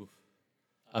some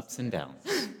ups and downs.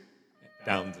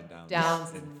 downs and downs,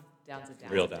 downs and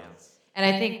downs. real downs. And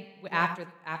I think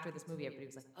after this movie, everybody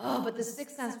was like, "Oh, but The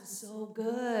Sixth Sense was so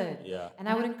good." Yeah. And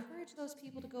I would encourage those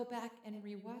people to go back and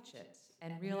rewatch it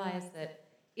and realize that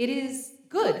it is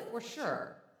good for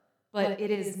sure, but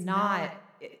it is not.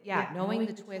 Knowing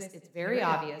the twist, it's very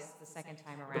obvious the second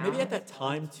time around. But maybe at that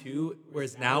time too,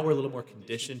 whereas now we're a little more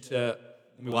conditioned to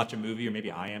when we watch a movie, or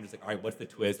maybe I am just like, all right, what's the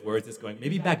twist? Where is this going?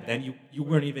 Maybe back then you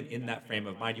weren't even in that frame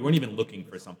of mind. You weren't even looking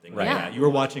for something like Right. that. You were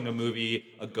watching a movie,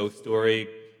 a ghost story,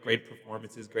 great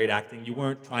performances, great acting. You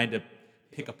weren't trying to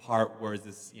pick apart where is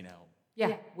this,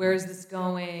 Yeah, where is this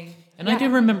going? And I do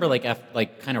remember,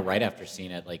 kind of right after seeing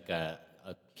it, a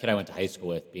kid I went to high school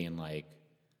with being like,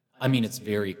 I mean, it's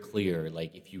very clear,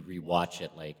 like, if you rewatch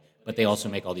it, but they also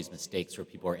make all these mistakes where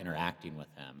people are interacting with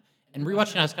him. And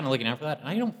rewatching it, I was kind of looking out for that, and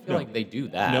I don't feel like they do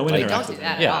that. No one Like, interacts don't do with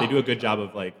that them. at all. They do a good job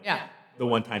of Yeah. the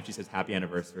one time she says happy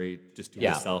anniversary just to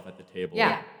Yeah. herself at the table.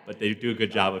 Yeah. But they do a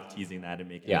good job of teasing that and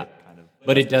making Yeah. it kind of.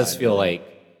 But it does feel like,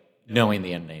 knowing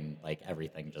the ending,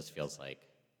 everything just feels like,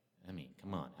 I mean,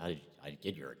 come on, I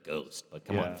get you're a ghost, but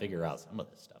come Yeah. on, figure out some of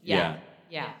this stuff. Yeah.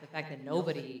 The fact that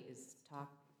nobody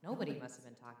must have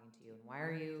been talking to you, and why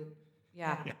are you?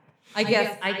 Yeah. I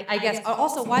guess.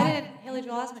 Also, why did Haley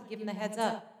Joel Osment give him the heads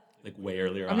up? Like way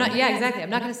earlier I'm on. not. Yeah, exactly.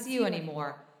 I'm not going to see you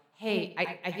anymore. Hey,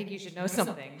 I think you should know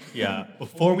something. Yeah.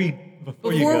 Before you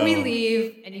Before go. we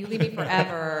leave, and you leave me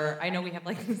forever, I know we have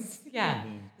this,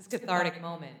 this cathartic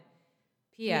moment.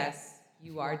 P.S.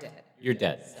 You are dead. You're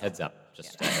dead. Heads up.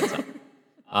 Just heads up.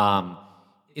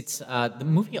 It's the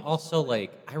movie also, I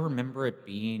remember it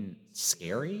being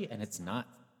scary, and it's not.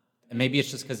 And maybe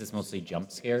it's just because it's mostly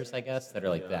jump scares, I guess, that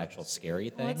are the actual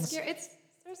scary Well, things. it's scary.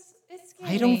 It's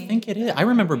scary. I don't think it is. I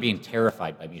remember being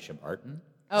terrified by Misha Barton.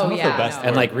 Oh, Some of her yeah. best no.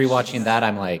 And rewatching that,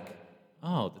 I'm like,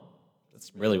 oh,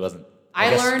 this really wasn't. I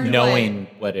guess learned knowing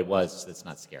what it was, it's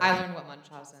not scary. I learned what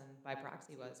Munchausen by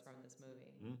proxy was from this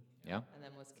movie. Yeah. And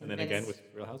then was And convinced. then again with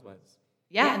Real Housewives.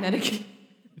 Yeah, and then again.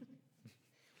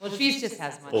 Well, she just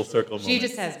has Munchausen. Full circle She moment.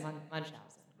 just has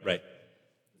Munchausen. Right.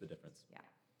 The difference. Yeah.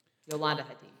 Yolanda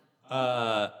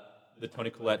Hadid. The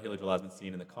Toni Collette, Haley Joel Osment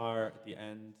scene in the car at the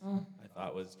end, I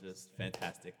thought was just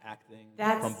fantastic acting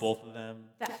from both of them.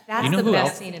 That's You know the who best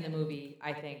else? scene in the movie,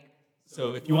 I think.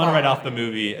 So if you want to write off the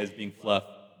movie as being fluff,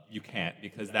 you can't,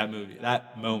 because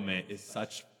that moment is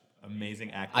such amazing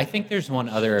acting. I think there's one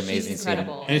other amazing She's scene.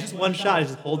 incredible. And it's just one shot. It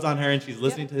just holds on her, and she's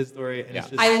listening to his story. And Yeah.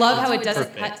 it's just, I love how it's it doesn't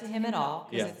perfect. cut to him at all,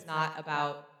 because Yeah. it's not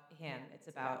about him. It's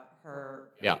about her.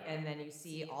 Yeah. And then you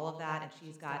see all of that, and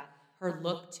she's got her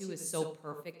look too is so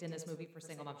perfect in this movie for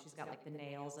single mom. She's got the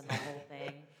nails and the whole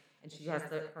thing, and she has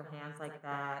her hands like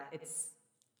that.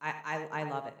 I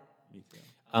love it. Me too.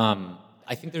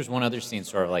 I think there's one other scene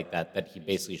sort of like that he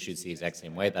basically shoots the exact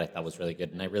same way that I thought was really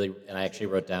good, and I actually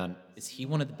wrote down, is he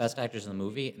one of the best actors in the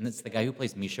movie? And it's the guy who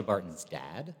plays Misha Barton's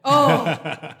dad. Oh,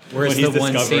 Whereas When the he's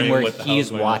one scene discovering where what the hell he's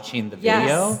is going on. watching the Yes.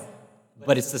 video,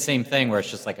 but it's the same thing where it's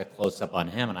just a close up on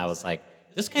him, and I was like,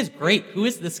 this guy's great. Who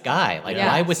is this guy?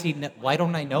 Yeah. Why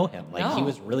don't I know him? He No.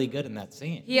 was really good in that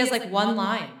scene. he has one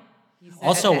line. He said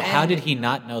Also, at the how end- did he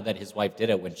not know that his wife did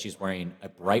it when she's wearing a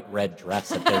bright red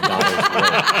dress at their daughter's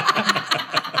wedding?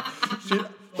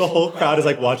 The whole crowd is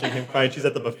watching him cry, and she's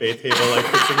at the buffet table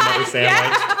fixing another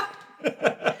sandwich.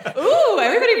 Ooh,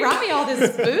 everybody brought me all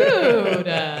this food.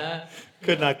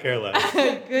 Could not care less.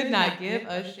 Could not give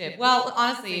a shit. Well,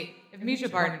 honestly, if Misha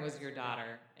Barton was your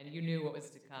daughter and you knew what was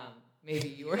to come, maybe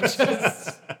you were just.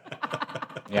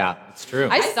 Yeah, it's true.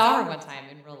 I saw her one time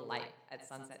in real life at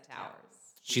Sunset Towers.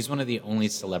 She's one of the only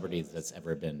celebrities that's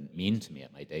ever been mean to me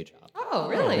at my day job. Oh,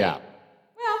 really? Yeah.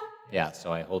 Well, Yeah,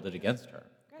 so I hold it against her.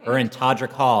 Her and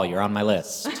Todrick Hall, you're on my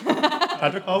list.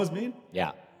 Todrick Hall was mean.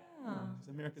 Yeah. He's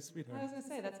America's sweetheart. I was gonna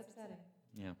say that's upsetting.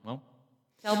 Yeah, well.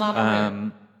 Tell Mama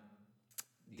Ruth.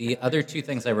 The other two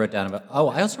things I wrote down about. Oh,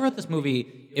 I also wrote this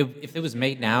movie. If it was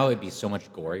made now, it'd be so much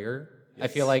gorier. I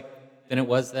feel like than it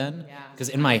was then. Yeah. Because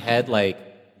in my head, like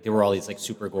there were all these like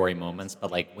super gory moments,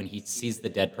 but like when he sees the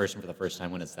dead person for the first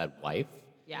time, when it's that wife,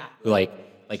 Yeah. who like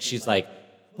she's like,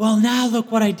 well, now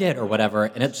look what I did or whatever,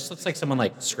 and it just looks like someone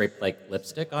like scraped like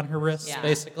lipstick on her wrists. Yeah.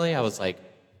 Basically, I was like,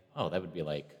 oh, there'd be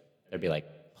like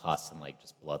pus and like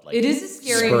just blood like It is a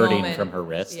scary spurting moment. from her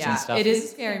wrists Yeah, and stuff. it is a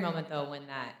scary moment though when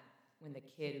the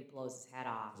kid who blows his head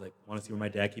off. I was like, want to see where my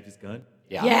dad keeps his gun?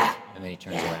 Yeah. And then he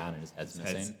turns around and his head's His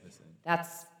head's missing. missing.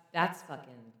 That's fucking.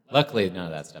 Luckily, none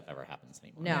of that stuff ever happens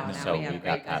anymore. No, now so we have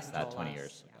got great past gun that 20 control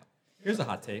years laws. ago. Here's a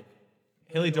hot take.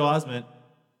 Haley Joel Osment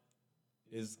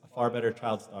is a far better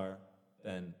child star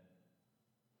than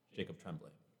Jacob Tremblay.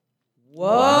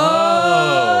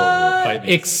 Whoa! Fight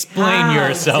me. Explain How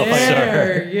yourself,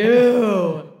 dare sir.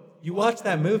 you? You watch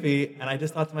that movie, and I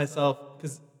just thought to myself,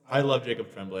 because I love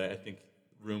Jacob Tremblay. I think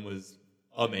Room was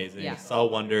amazing. Yeah. Saw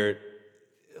Wonder,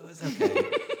 it was okay.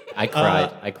 I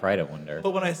cried. I cried at Wonder.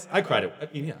 But when I cried at, I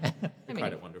mean, yeah, I I mean,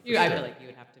 cried at Wonder. For I sure. feel like you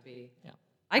would have to be. Yeah.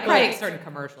 I cried at certain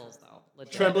commercials though.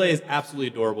 Legit. Tremblay is absolutely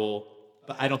adorable,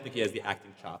 but I don't think he has the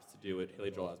acting chops to do what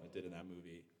Haley Joel Osment did in that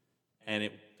movie. And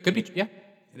it Could be, yeah.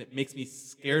 and it makes me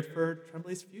scared for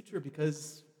Tremblay's future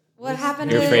because What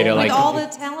happened You're to afraid of, with like- all the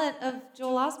talent of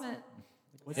Joel Osment?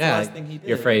 what's the Yeah, last thing he did?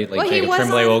 you're afraid like Well, he Jacob was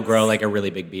Tremblay on- will grow like a really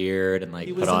big beard and like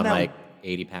He put was on in that- like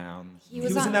 80 pounds. He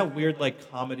was in that weird like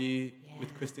comedy with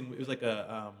Yeah. Kristen. It was like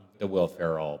a The Will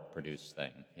Ferrell produced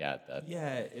thing. Yeah.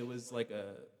 it was like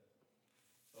a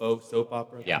faux soap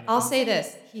opera. Yeah. kind of I'll thing. say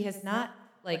this: he has not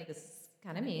like this. Is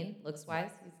kind of mean looks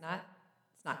wise. It's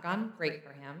not gone great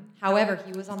for him. However,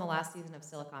 he was on the last season of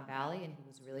Silicon Valley, and he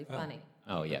was really funny.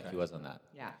 Oh yeah, he was on that.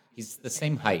 Yeah. He's the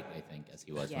same height, I think, as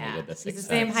he was when he Yeah, did the he's Sixth the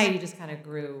same Sense. height. He just kind of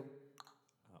grew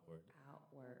Outward.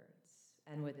 outwards,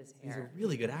 and with his He's a hair.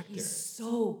 really good actor. He's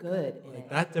so good in Like it.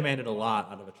 that demanded a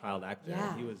lot out of a child actor.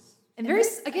 Yeah. He was. And very,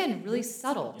 again, really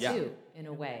subtle Yeah. too, in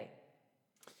a way.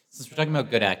 Since we're talking about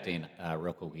good acting,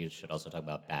 real quick, we should also talk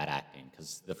about bad acting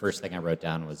because the first thing I wrote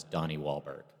down was Donnie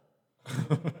Wahlberg.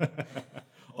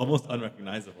 Almost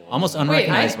unrecognizable. Almost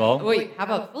unrecognizable. Wait, how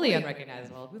about fully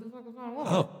unrecognizable? Who the fuck is Donald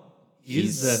Wahlberg? Oh,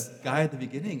 he's the guy at the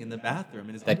beginning in the bathroom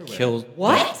in his that underwear. kills.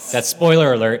 What? That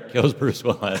spoiler alert kills Bruce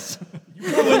Willis.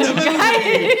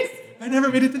 Guys, I never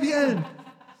made it to the end.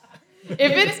 if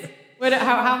it's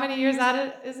how many years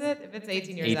out is it? If it's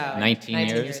 18 years out, 19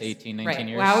 years, 18, 19 right.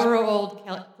 years. However old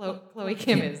Chloe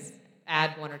Kim is,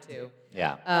 add one or two.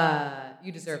 Yeah.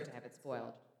 You deserve to have it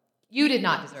spoiled. You did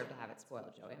not deserve to have it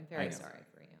spoiled, Joey. I'm I very know. sorry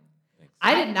for you. Thanks.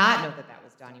 I did not know that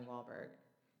was Donnie Wahlberg.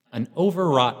 An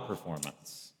overwrought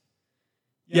performance.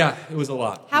 Yeah, it was a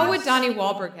lot. How would Donnie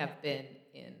Wahlberg have been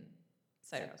in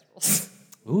Cider House Rules?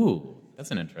 Ooh,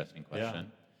 that's an interesting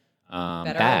question. Better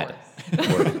or Bad.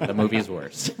 Worse. The movie's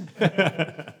worse. Wow,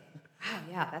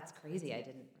 yeah, that's crazy. I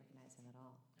didn't recognize him at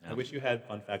all. I wish you had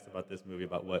fun facts about this movie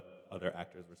about what other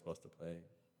actors were supposed to play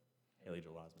Haley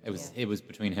Joel Osment. It was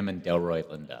between him and Delroy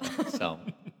Lindo. So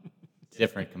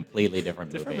completely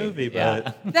different movie, Yeah.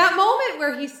 but That moment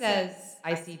where he says,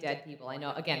 "I see dead people." I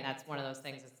know. Again, that's one of those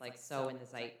things that's like so in the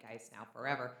zeitgeist now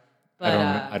forever. But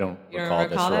I don't you recall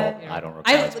this that? role. You I don't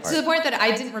recall this to part. the point that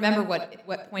I didn't remember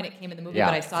what point it came in the movie, Yeah.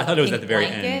 but I saw I the thought it was pink at the very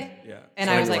blanket, end. Yeah. and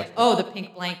So I was you like, watched "Oh, the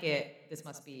pink blanket. This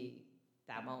must be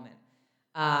that moment."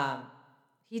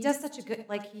 He does such a good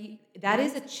that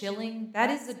is a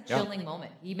chilling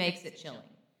moment. He makes it chilling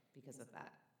because of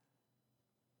that.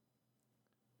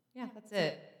 Yeah, that's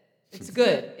it. It's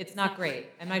good. It's not great.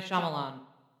 And Night Shyamalan,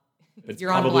 it's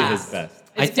you're on probably blast. his best.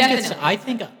 I It's think definitely. I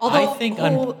think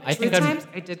times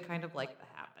I did kind of like The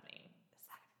Happening.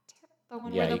 Is that the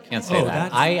one Yeah, where you the can't Oh, say that.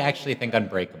 that's- I actually think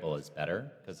Unbreakable is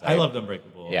better because I loved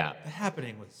Unbreakable. Yeah. The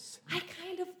Happening was. I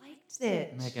kind of liked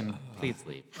it. Megan, please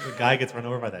leave. The guy gets run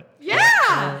over by that.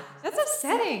 Yeah, that's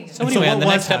upsetting. So And anyway, so on the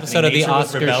what next was episode of the happening? Nature was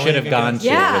Oscar rebelling should have gone against-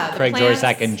 to Yeah, with the Craig plants.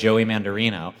 Dorsack and Joey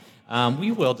Manderino.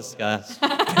 We will discuss.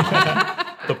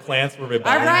 The plants were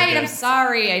rebelling. All right, I'm against-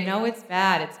 sorry. I know it's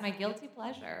bad. It's my guilty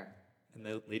pleasure. And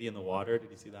the Lady in the Water.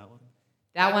 Did you see that one?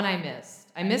 That one I missed.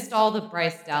 I missed all the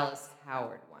Bryce Dallas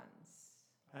Howard ones.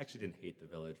 I actually didn't hate The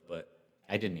Village, but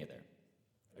I didn't either.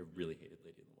 I really hated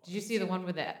Lady in the Water. Did you see the one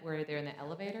where they're in the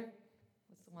elevator?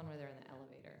 What's the one where they're in the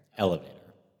elevator?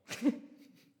 Elevator.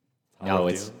 Tower No,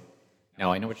 of it's Doom?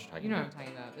 no. I know what you're talking You know what about. I'm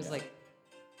talking about. It was like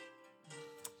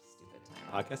stupid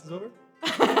time. Podcast is over.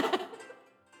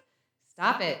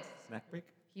 Stop it. Snack break.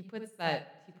 He puts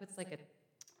like a.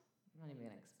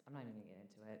 I'm not even gonna get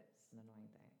into it. It's an annoying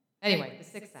thing. Anyway, The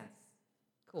Sixth Sense.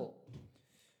 Cool.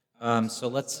 So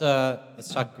let's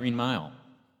talk Green Mile.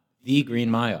 The Green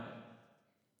Mile.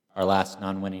 Our last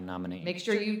non-winning nominee. Make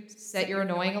sure you set your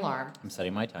annoying alarm. I'm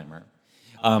setting my timer.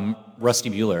 Rusty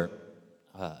Bueller,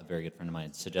 a very good friend of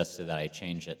mine, suggested that I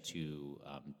change it to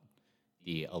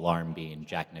the alarm being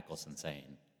Jack Nicholson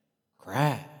saying,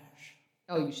 "Crash."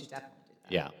 Oh, you should definitely do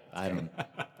that. Yeah,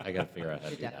 I got to figure out how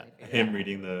to do that. Definitely figure Him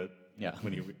reading the Yeah.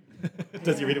 when he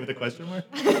does he read it with a question mark?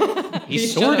 He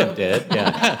sort of did.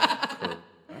 Yeah.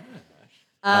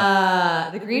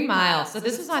 The Green Mile. So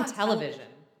this was on television.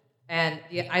 And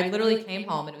I literally came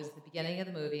home, and it was the beginning of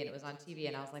the movie, and it was on TV,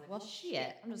 and I was like, well,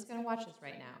 shit, I'm just going to watch this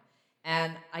right now.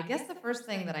 And I guess the first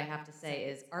thing that I have to say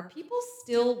is, are people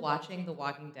still watching The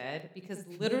Walking Dead? Because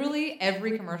literally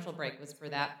every commercial break was for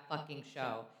that fucking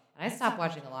show. And I stopped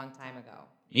watching a long time ago.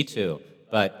 Me too.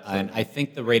 But I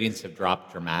think the ratings have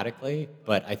dropped dramatically,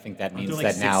 but I think that means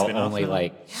that now only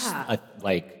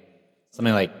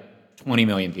something like 20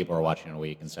 million people are watching a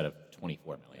week instead of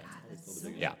 24 million.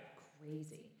 Yeah.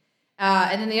 Crazy.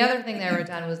 And then the other thing that I wrote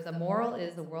down was the moral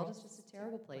is the world is just a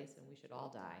terrible place and we should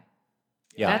all die.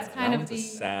 Yeah. That's kind of a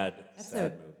sad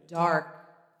movie. Dark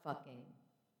fucking.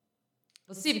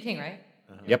 Well, Stephen King, right?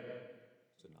 Yep.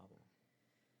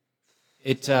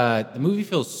 It's a novel. The movie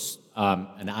feels,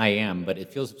 and I am, but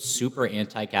it feels super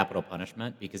anti-capital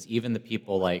punishment because even the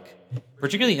people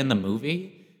particularly in the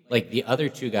movie, like the other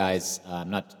two guys,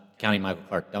 not counting Michael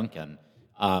Clark Duncan,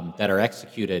 that are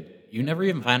executed, you never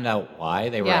even find out why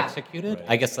they were executed. Right.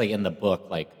 I guess in the book,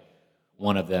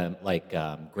 one of them,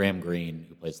 Graham Greene,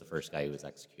 who plays the first guy who was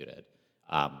executed,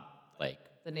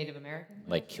 The Native American?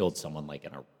 killed someone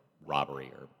in a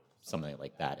robbery or something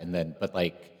like that. And then,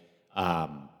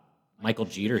 Michael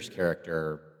Jeter's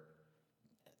character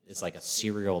is a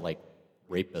serial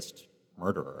rapist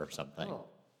murderer or something. Oh.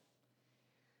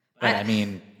 But I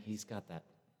mean, he's got that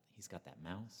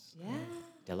mouse. Yeah.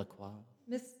 Delacroix.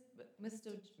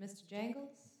 Mr. Jangles?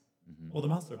 Well, the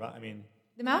mouse survived. I mean,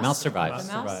 The mouse? Mouse survives.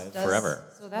 The mouse Survives. does, Forever.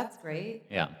 So that's great.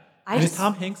 Yeah. is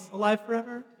Tom Hanks alive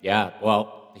forever? Yeah.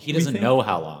 Well, he doesn't think- know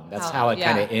how long. That's how it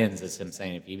yeah. kind of ends. Is him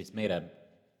saying if he's made a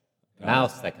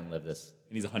mouse that can live this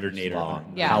And he's 108 or long,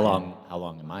 100. Yeah. how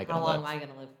long am I How going to long live? am I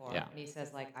going to live for? Yeah. And he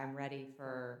says, I'm ready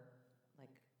for,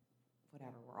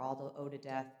 whatever. We're all owed to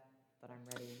death, but I'm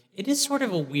ready. It is sort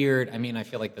of a weird. I mean, I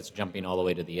feel like that's jumping all the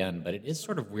way to the end, but it is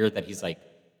sort of weird that he's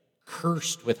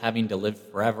cursed with having to live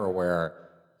forever, where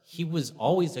he was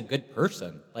always a good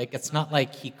person. It's not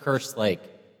like he cursed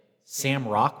Sam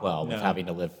Rockwell with No. having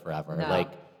to live forever. No.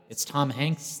 It's Tom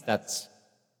Hanks. That's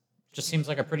just seems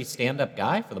like a pretty stand-up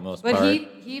guy for the most But part.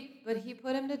 he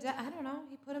put him to death. I don't know.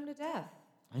 He put him to death.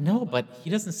 I know, but he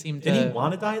doesn't seem to. Did he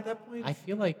want to die at that point? I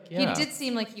feel like yeah. He did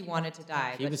seem like he wanted to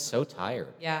die. He but was so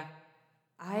tired. yeah.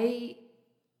 And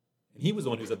he was the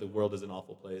one who said the world is an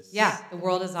awful place. Yeah, the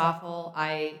world is awful.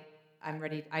 I'm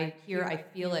ready. I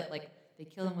feel it. They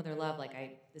kill him with their love.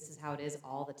 This is how it is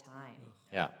all the time.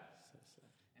 Yeah.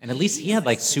 And at least he had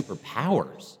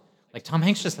superpowers. Tom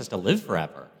Hanks just has to live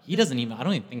forever. He doesn't even. I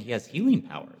don't even think he has healing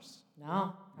powers.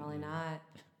 No, probably not.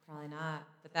 Probably not.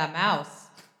 But that mouse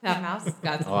has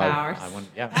got some Oh, powers. I want.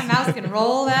 Yeah. That mouse can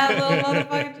roll that little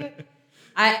motherfucking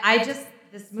shit.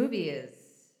 This movie is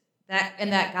that,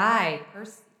 and that guy,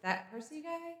 Percy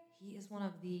guy, he is one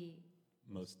of the.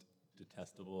 Most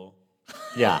detestable.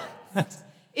 Yeah.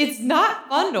 It's not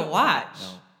fun to watch. No.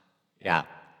 Yeah.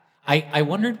 I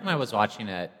wondered when I was watching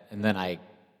it, and then I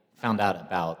found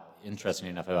out interesting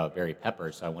enough about Barry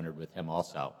Pepper, so I wondered with him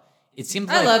also. It seems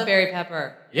I love Barry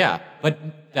Pepper. Yeah, but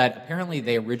that apparently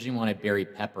they originally wanted Barry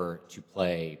Pepper to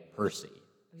play Percy.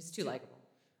 He's too likable.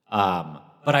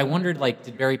 But I wondered,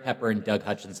 did Barry Pepper and Doug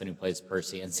Hutchinson, who plays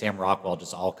Percy, and Sam Rockwell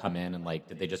just all come in and,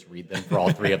 did they just read them for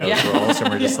all three of those roles? And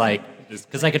we're just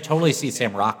because I could totally see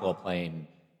Sam Rockwell playing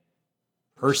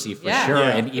Percy for Yeah. sure,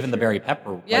 Yeah, and for even the Barry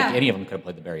Pepper, Yeah. any of them could have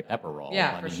played the Barry Pepper role.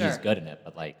 Yeah, I for mean, sure. he's good in it,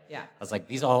 but Yeah. I was like,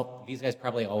 these guys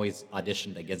probably always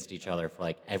auditioned against each other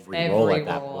for every Every role at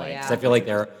that role, point. yeah. Because I feel like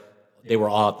they were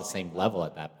all at the same level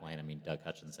at that point. I mean, Doug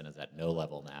Hutchinson is at no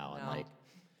level now, No. and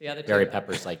The other two. Barry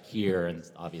Pepper's here, and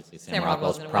obviously Sam Sam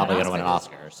Rockwell's Rockwell's gonna probably win going an to win an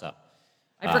Oscar Oscar. So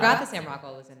I forgot that Sam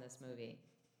Rockwell was in this movie.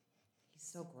 He's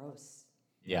so gross.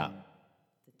 yeah,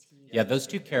 The tea. yeah, those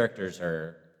two characters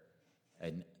are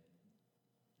a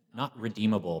not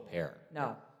redeemable pair,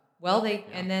 No. Well,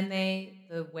 and then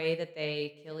the way that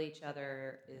they kill each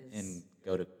other is. and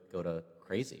go to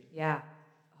crazy. Yeah.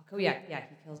 Oh yeah.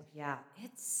 He kills. Yeah.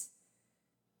 It's.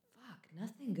 Fuck.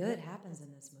 Nothing good happens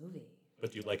in this movie.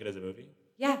 But do you like it as a movie?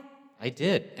 Yeah. I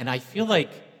did, and I feel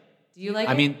like Do you like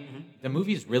I it? mean the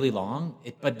movie's really long,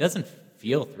 but it doesn't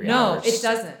feel 3 no, hours. it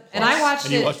doesn't. And I watched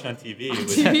And it. you watched it on TV. on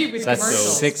with- TV with So that's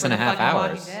commercials 6.5 for the fucking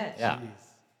hours. Walking Dead. Yeah.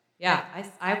 Yeah,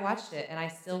 I watched it and I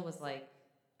still was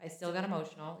I still got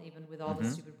emotional, even with all the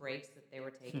stupid breaks that they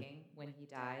were taking when he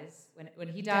dies. When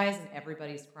he dies and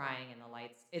everybody's crying and the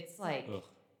lights, it's like,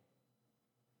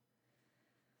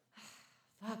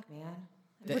 fuck, man.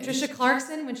 And Patricia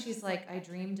Clarkson, when she's like, I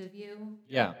dreamed of you.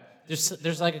 Yeah.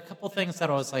 There's like a couple things that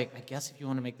I was like, I guess if you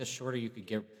want to make this shorter, you could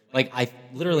get, like, I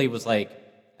literally was like,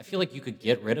 I feel like you could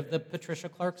get rid of the Patricia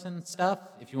Clarkson stuff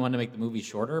if you want to make the movie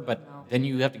shorter, but then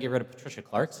you have to get rid of Patricia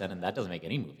Clarkson, and that doesn't make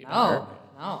any movie better.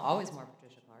 No, always more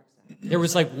Patricia Clarkson. There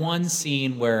was like one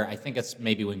scene where I think it's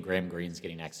maybe when Graham Greene's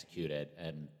getting executed,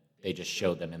 and they just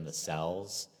showed them in the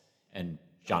cells, and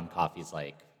John Coffey's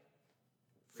like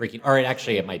freaking, or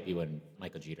actually it might be when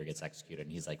Michael Jeter gets executed,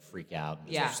 and he's like freak out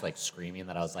and just like screaming.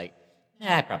 That I was like,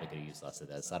 I probably could have used less of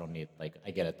this. I don't need, like,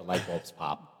 I get it, the light bulbs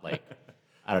pop, like,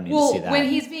 I don't need to see that. When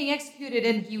he's being executed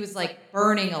and he was like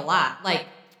burning a lot, like.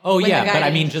 Oh yeah, but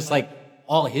I mean, just like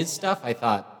all his stuff, I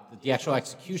thought the actual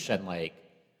execution, like,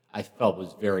 I felt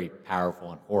was very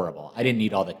powerful and horrible. I didn't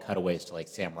need all the cutaways to like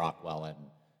Sam Rockwell and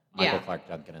Michael Clark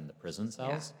Duncan in the prison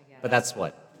cells. Yeah, but that's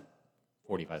what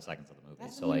 45 seconds of the movie.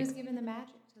 That's so when like, he was giving the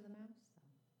magic to the mouse.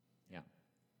 yeah.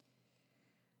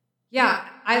 Yeah,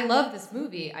 I love this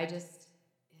movie.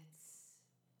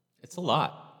 It's a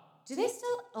lot. Do they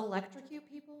still electrocute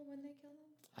people when they kill them?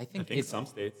 I think some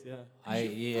states,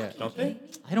 yeah. Don't they?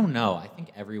 I don't know. I think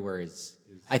everywhere is.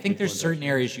 I think there's certain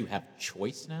areas you have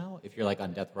choice now. If you're like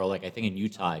on death row, like I think in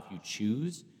Utah, if you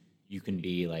choose, you can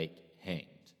be like hanged.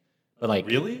 But like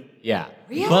really, yeah.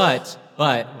 Really? But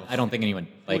I don't think anyone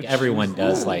like everyone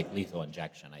does like lethal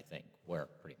injection. I think where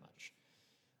pretty much.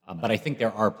 But I think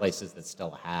there are places that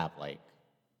still have like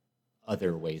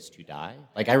other ways to die.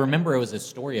 Like I remember it was a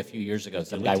story a few years ago.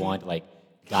 Some guy wanted to like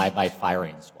die by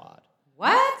firing squad.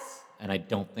 What? And I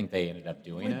don't think they ended up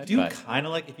doing it. I do kind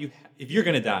of like if you're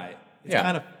gonna die, it's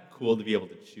kind of cool to be able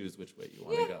to choose which way you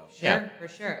want to go. Sure, for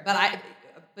sure. But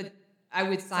I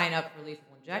would sign up for lethal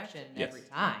injection every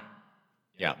time.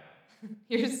 Yeah.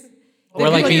 Or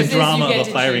like the drama of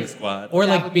a firing squad. Or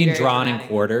like being drawn and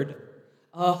quartered.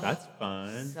 Oh, that's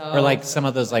fun. Or like some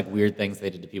of those like weird things they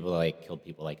did to people that like killed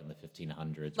people like in the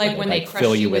 1500s. Like when they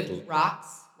crushed you with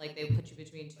rocks, like they put you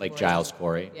between two like boards. Giles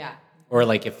Corey. Yeah. Or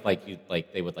like if like you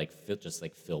like they would like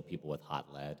fill people with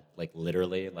hot lead, like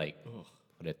literally like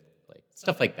put it like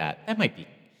stuff like that. That might be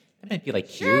like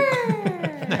cute.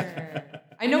 Sure.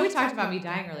 I know we talked about me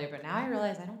dying earlier, but now I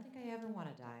realize I don't think I ever want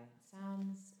to die. It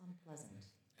sounds unpleasant.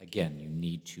 Again, you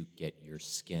need to get your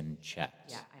skin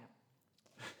checked. Yeah,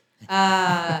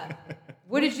 I know.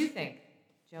 What did you think,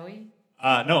 Joey?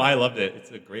 No, I loved it.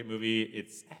 It's a great movie.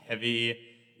 It's heavy.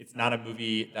 It's not a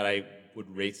movie that I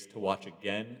would race to watch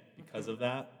again because of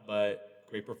that, but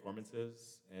great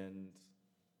performances, and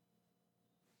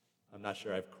I'm not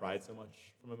sure I've cried so much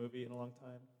from a movie in a long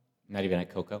time. Not even at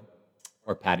Coco?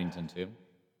 Or Paddington 2?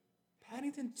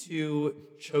 Paddington 2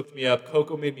 choked me up.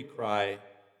 Coco made me cry.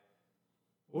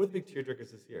 What were the big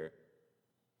tearjerkers this year?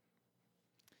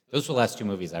 Those were the last two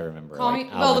movies I remember. The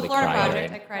Florida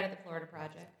Project. Right? I cried at the Florida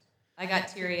Project. I got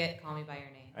teary at Call Me By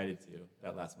Your Name. I did too.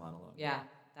 That last monologue. Yeah,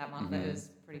 that monologue was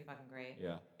pretty fucking great.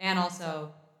 Yeah. And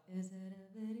also, is it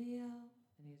a video?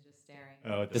 And he's just staring.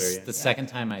 Oh, at the very end. The second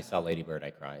time I saw Lady Bird, I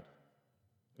cried.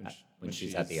 When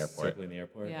she's at the airport. Circling the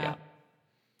airport? Yeah. Do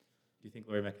you think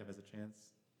Laurie Metcalf has a chance?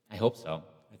 I hope so.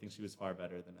 I think she was far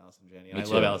better than Allison Janney. Me I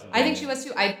too. love Allison Janney. I think she was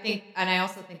too. I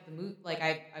also think the movie, like,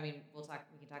 I mean, we can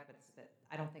talk about this a bit.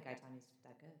 I don't think I, Tanya's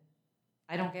that good.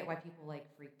 I don't get why people, like,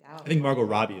 freaked out. I think Margot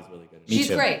Robbie is really good. Me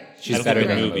too. Great. She's better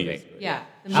than the movie. Yeah.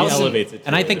 She elevates it. Too.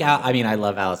 And I think, I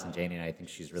love Allison Janney, and I think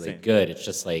she's really good. It's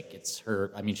just like, it's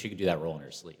her, I mean, she could do that role in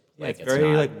her sleep. Yeah, like, it's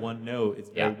very, not, like, one note. It's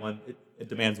very one, it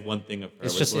demands one thing of her.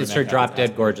 It's just, it's her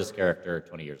drop-dead gorgeous character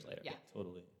 20 years later. Yeah.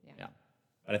 Totally. Yeah.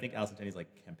 But I think Allison Janney's, like,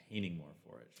 campaigning more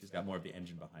for it. She's got more of the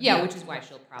engine behind it. Yeah, which is why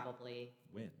she'll probably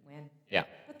win. Yeah.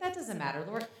 But that doesn't matter.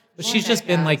 But she's just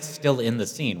been like still in the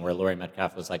scene where Laurie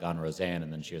Metcalf was like on Roseanne,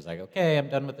 and then she was like, "Okay, I'm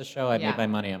done with the show. I made my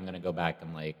money. I'm gonna go back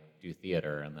and like do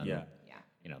theater." And then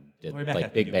you know did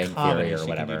like Big Bang Theory or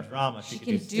whatever. She can do drama. She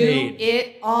can do do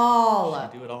it all. She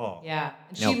can do it all. Yeah,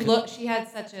 and she had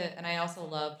such a, and I also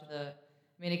loved the.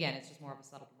 I mean, again, it's just more of a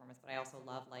subtle performance, but I also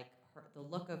love like the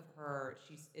look of her.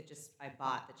 I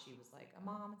bought that she was like a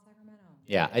mom in Sacramento.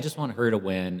 Yeah, I just want her to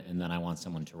win, and then I want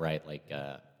someone to write like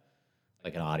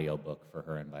an audio book for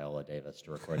her and Viola Davis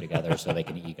to record together, so they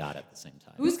can EGOT at the same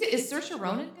time. Is Saoirse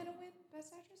Ronan gonna win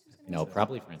Best Actress? No,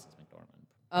 probably Frances McDormand.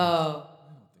 Oh,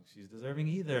 I don't think she's deserving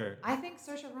either. I think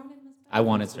Saoirse Ronan was better. I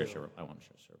wanted Saoirse.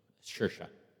 Saoirse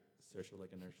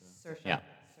like inertia. Saoirse. Yeah.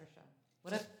 Saoirse.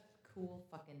 What a cool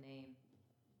fucking name.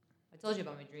 I told you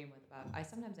about my dream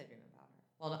sometimes I dream about her.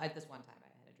 Well, at this one time I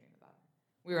had a dream about her.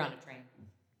 We were on a train.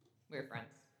 We were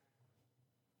friends.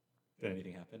 Did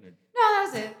anything happen? Or? No, that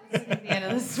was it. That's like the end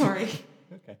of the story.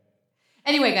 Okay.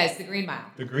 Anyway, guys, The Green Mile.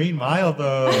 The Green Mile,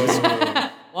 though.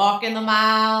 Walking the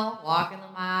mile, walking the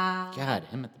mile. God,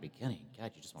 him at the beginning.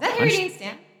 God, you just Is want to that Harry punch Dean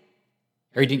Stanton?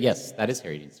 Harry Dean, yes, that is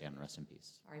Harry Dean Stanton. Rest in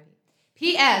peace. R.I.P.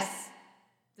 P.S.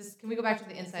 Can we go back to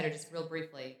The Insider just real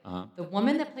briefly? Uh-huh. The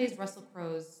woman that plays Russell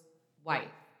Crowe's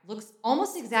wife looks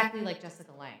almost exactly like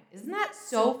Jessica Lange. Isn't that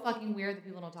so fucking weird that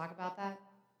people don't talk about that?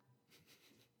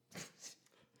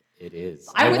 It is.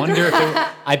 I I would wonder if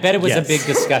I bet it was Yes. a big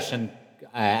discussion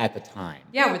at the time.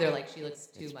 Yeah, where they're like, she looks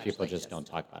too much People like just Jessica. don't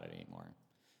talk about it anymore.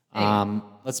 Anyway.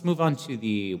 Let's move on to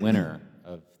the winner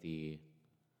of the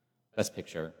Best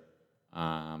Picture.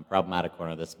 Problematic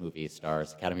corner of this movie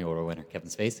stars Academy Award winner Kevin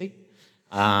Spacey.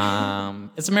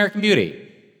 It's American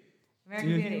Beauty. American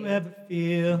Do Beauty. you ever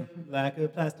feel like a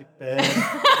plastic bag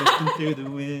drifting through the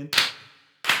wind?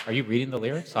 Are you reading the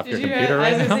lyrics off Did your you computer write,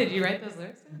 I right was now? gonna say, did you write those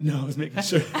lyrics down? No, I was making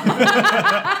sure.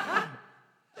 I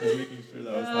was making sure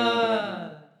that I was talking about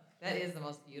the right That is the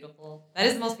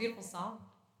most beautiful song.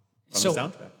 From So, the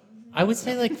soundtrack. I would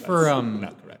say like for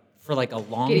Not correct. for like a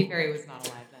Katy long Perry was not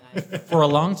alive then. for a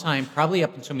long time, probably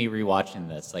up until me rewatching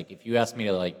this, like if you asked me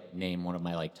to like name one of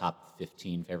my like top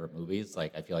 15 favorite movies,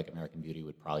 like I feel like American Beauty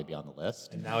would probably be on the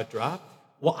list. And now it dropped?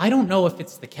 Well, I don't know if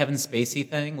it's the Kevin Spacey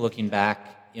thing, looking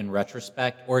back in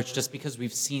retrospect, or it's just because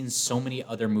we've seen so many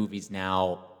other movies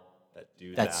now that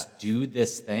do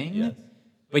this thing. Yes.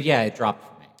 But yeah, it dropped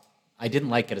for me. I didn't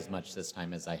like it as much this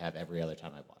time as I have every other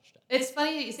time I've watched it. It's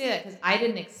funny that you say that because I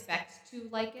didn't expect to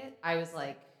like it. I was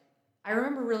like, I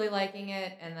remember really liking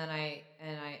it,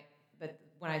 but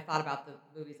when I thought about the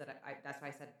movies that that's why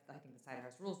I said I think The Cider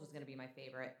House Rules was going to be my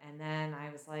favorite, and then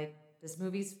I was like, this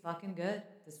movie's fucking good.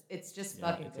 It's just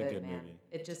fucking it's good, a good man. movie.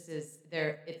 It just is.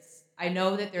 I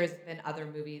know that there's been other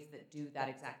movies that do that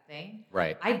exact thing.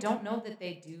 Right. I don't know that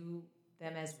they do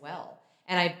them as well,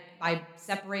 and I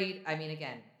separate. I mean,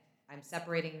 again, I'm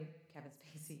separating Kevin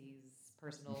Spacey's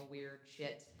personal weird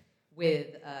shit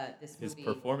with this His movie.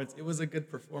 performance, it was a good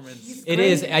performance. He's It great.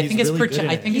 is. I think He's it's really good at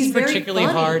I it. think He's it's very particularly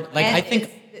funny, hard. Like and I think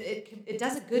it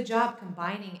does a good job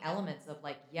combining elements of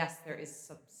like, yes, there is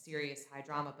some serious high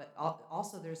drama, but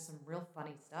also there's some real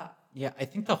funny stuff. Yeah, I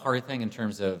think the hard thing in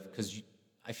terms of because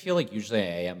I feel like usually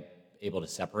I am able to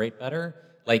separate better.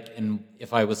 Like, and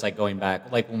if I was like going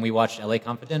back, like when we watched L.A.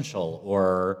 Confidential,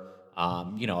 or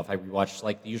if I rewatched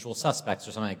like The Usual Suspects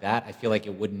or something like that, I feel like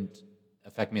it wouldn't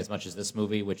affect me as much as this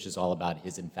movie, which is all about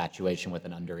his infatuation with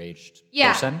an underage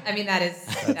person. I mean that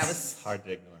was Hard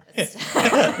to ignore.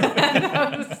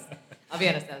 I'll be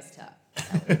honest, that was tough.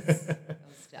 That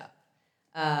was tough.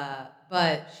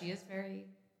 But she is very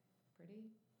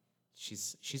pretty.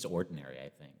 She's ordinary, I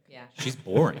think. Yeah. She's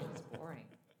boring. It's boring.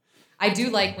 I do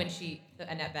like when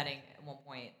Annette Bening at one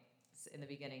point in the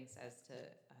beginning says to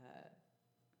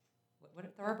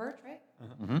Thora Birch, right?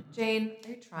 Mm-hmm. Jane, are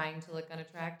you trying to look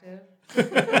unattractive?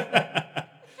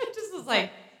 It just was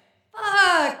like,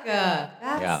 fuck.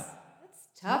 That's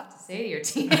tough to say to your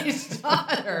teenage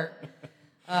daughter.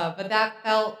 But that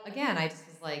felt, again, I just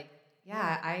was like,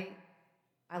 yeah,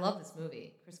 I love this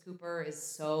movie. Chris Cooper is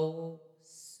so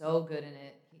good in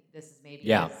it. This is maybe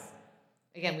his,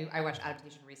 again, I watched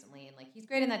Adaptation recently, and like he's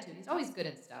great in that too. He's always good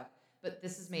in stuff, but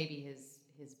this is maybe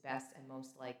his best and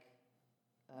most like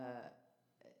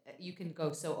you can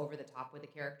go so over the top with a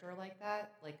character like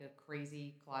that, like a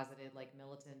crazy closeted like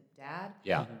militant dad.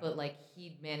 Yeah. But like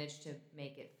he managed to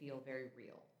make it feel very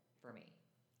real for me.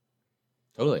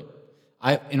 Totally.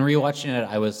 In rewatching it,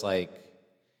 I was like,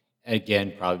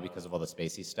 again, probably because of all the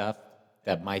Spacey stuff,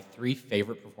 that my 3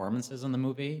 favorite performances in the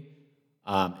movie,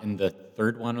 and the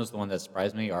third one was the one that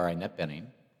surprised me, are Annette Bening,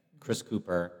 Chris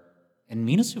Cooper, and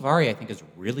Mina Suvari, I think, is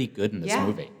really good in this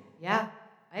movie. Yeah,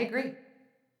 I agree.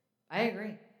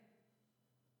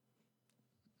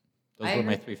 Those were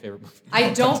my 3 favorite movies. I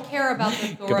don't care about the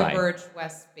Thora Goodbye. Birch,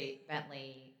 Wes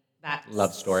Bentley, that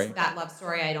Love story. That love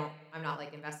story, I'm not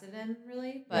like invested in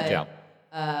really, but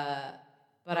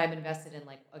but I'm invested in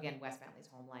like again Wes Bentley's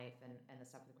home life and the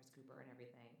stuff with Chris Cooper and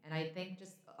everything. And I think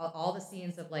just all the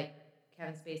scenes of like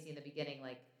Kevin Spacey in the beginning,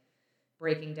 like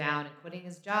breaking down and quitting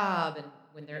his job, and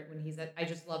I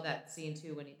just love that scene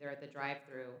too when they're at the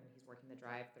drive-through and he's working the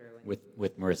drive-through and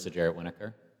With Marissa Jarrett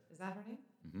Winokur. is that her name?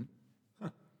 Mm-hmm.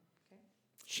 Okay.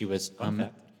 She was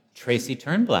Tracy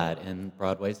Turnblad in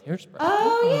Broadway's Hairspray.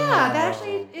 Oh yeah, that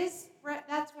actually is.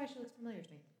 That's why she looks familiar to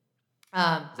me.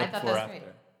 I thought that was great.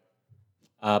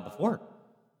 Before.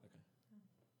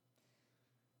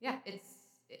 Yeah,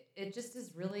 it just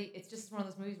is really. It's just one of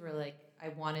those movies where like I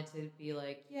wanted to be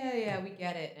like, yeah, we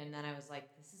get it, and then I was like,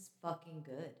 this is fucking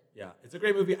good. Yeah, it's a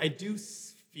great movie. I do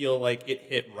feel like it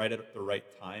hit right at the right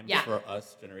time Yeah. for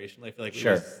us generationally. I feel like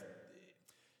Sure.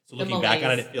 So The looking back on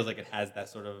it, malaise. it feels like it has that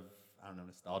sort of, I don't know,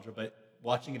 nostalgia. But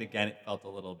watching it again, it felt a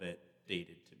little bit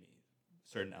dated to me.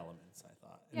 Certain elements, I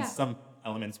thought. And Yeah. some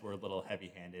elements were a little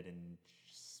heavy-handed and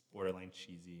borderline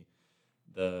cheesy.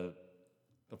 The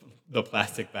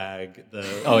plastic bag,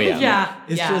 Oh, yeah. Yeah.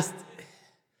 it's yeah. just,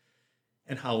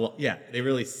 and how, they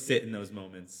really sit in those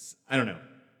moments. I don't know.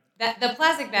 That the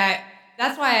plastic bag.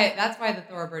 That's why the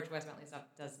Thora Birch Wes Bentley stuff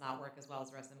does not work as well as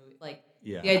the rest of the movie. Like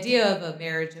Yeah. the idea of a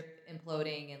marriage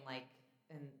imploding and like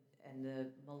and the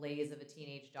malaise of a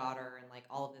teenage daughter and like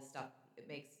all of this stuff. It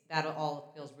makes that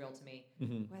all feels real to me.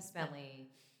 Mhm. Wes Bentley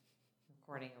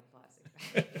recording a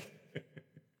plastic bag.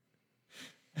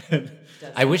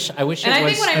 I wish it And I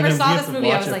was. think when I and first then saw we this have to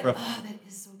movie, I watch was it like, for- oh, that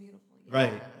is so beautiful.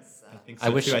 Right. Yes. I think I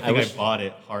so wish- too. I I think wish- I bought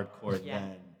it hardcore Yeah.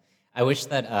 then. I wish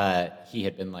that he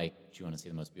had been like, "Do you want to see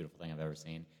the most beautiful thing I've ever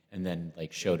seen?" And then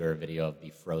like showed her a video of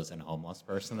the frozen homeless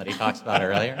person that he talks about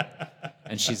earlier,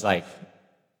 and she's like,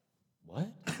 "What?"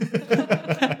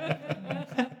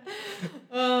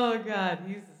 Oh God,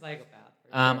 he's a psychopath. for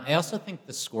sure. I also think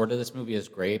the score to this movie is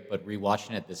great, but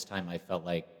rewatching it this time, I felt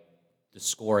like the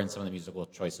score and some of the musical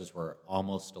choices were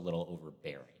almost a little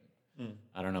overbearing.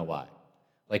 I don't know why.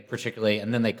 Like particularly,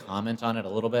 and then they comment on it a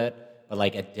little bit, but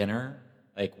like at dinner,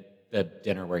 like the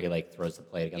dinner where he like throws the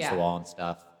plate against the Yeah. wall and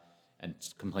stuff, and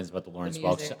complains about the Lawrence The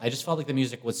Welk. music. I just felt like the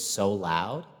music was so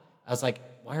loud. I was like,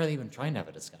 why are they even trying to have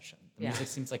a discussion? The Yeah. music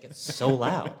seems like it's so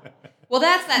loud. Well,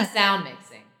 that's that sound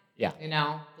mixing. Yeah. You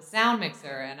know, the sound mixer,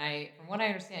 and from what I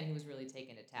understand, he was really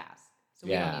taken to task. So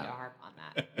we don't Yeah. need to harp on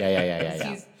that.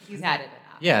 Yeah. He's had it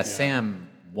enough. Yeah, Sam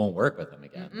won't work with him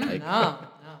again. Mm-mm, Like, no. like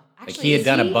Actually, he had is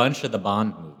done a bunch of the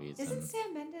Bond movies. Isn't and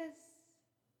Sam Mendes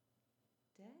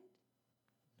dead?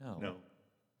 No.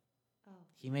 Oh.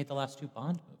 He made the last two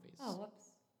Bond movies. Oh, whoops.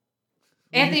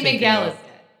 Who are you Anthony thinking Minghella of? is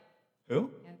dead.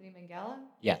 Who? Anthony Minghella?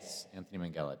 Yes, Anthony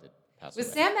Minghella did pass Was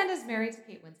away. Sam Mendes married to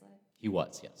Kate Winslet? He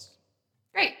was, yes.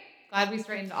 Great. Glad we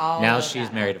straightened all Now of she's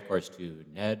that married, out. of course, to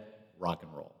Ned Rock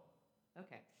and Roll.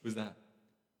 Okay. Who's that?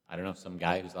 I don't know, some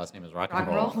guy whose last name is Rock, Rock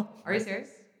and roll? Are you serious?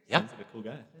 Yeah. Sounds like a cool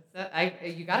guy.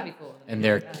 You gotta be cool. And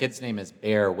their kid's name is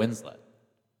Bear Winslet.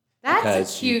 That's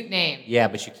because a cute name. Yeah,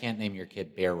 but you can't name your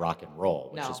kid Bear Rock and Roll,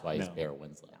 which No. is why he's No. Bear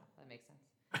Winslet. No, that makes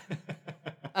sense.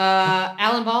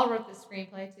 Alan Ball wrote the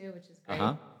screenplay too, which is great.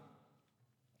 Uh-huh.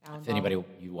 Alan If Ball. anybody,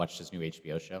 you watched his new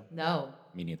HBO show? No.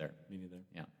 Me neither. Me neither.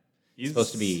 Yeah. He's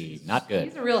Supposed to be not good.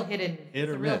 He's a real hidden. Hit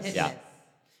or he's a real miss. hidden Yeah. miss.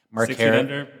 Mark 16 Harris.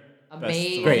 under.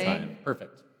 Amazing. Great. Amazing.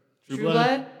 Perfect. True True Blood.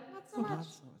 Blood? Not so much.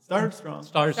 Started strong.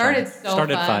 Started Started so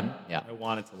fun. Yeah. I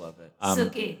wanted to love it.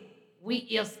 Suki, we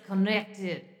is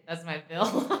connected. That's my bill.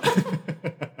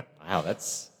 Wow, that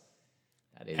is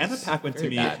Anna Paquin to very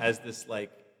me bad. has this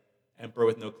like Emperor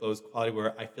with no clothes quality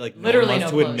where I feel like Literally no one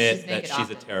wants no to clothes. admit She's that naked she's a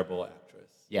often. terrible actress.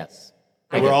 Yes.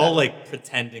 But I we're get all that. like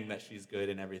pretending that she's good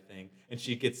and everything, and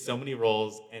she gets so many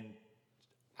roles, and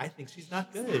I think she's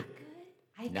not good.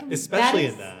 Especially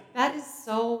in that. That is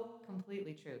so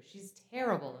completely true. She's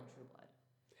terrible in True Blood.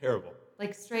 Terrible.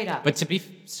 Like straight up. But to be,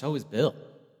 so is Bill.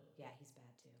 Yeah, he's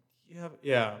bad too.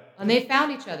 Yeah. And they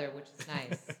found each other, which is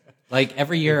nice. Like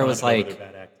every year it was Bonded over like, their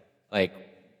bad acting. like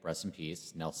rest in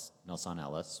peace, Nelson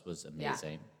Ellis was Yeah.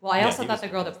 amazing. Well, I Yeah, also he thought was the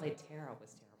girl that played Tara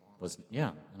was terrible. Yeah,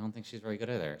 I don't think she's very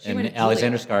good either. She went And to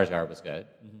Alexander Juilliard. Skarsgård was good.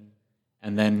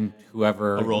 And then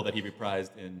whoever A role that he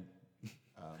reprised in.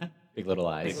 Big Little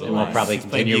Eyes, Big and Little we'll Eyes. probably He's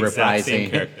playing continue the exact same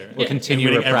reprising. character. We'll Yeah. continue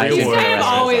And winning every reprising. He's for award. the kind of rest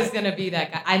of his always life. going to be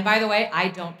that guy. And by the way, I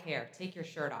don't care. Take your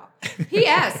shirt off.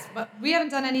 P.S. But we haven't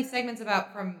done any segments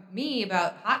from me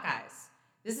about hot guys.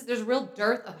 There's a real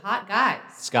dearth of hot guys.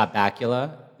 Scott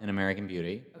Bakula in American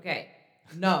Beauty. Okay.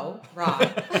 No, wrong.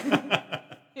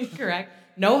 Incorrect.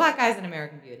 No hot guys in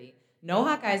American Beauty. No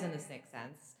hot guys in The Sixth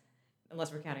Sense,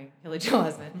 unless we're counting Haley Joel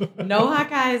Osment. No hot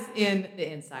guys in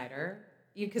The Insider,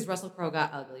 because Russell Crowe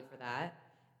got ugly for that.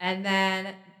 And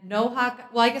then no hot.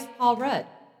 Well, I guess Paul Rudd,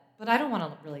 but I don't want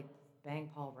to really bang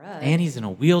Paul Rudd. And he's in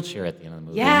a wheelchair at the end of the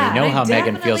movie. Yeah, and we know and I how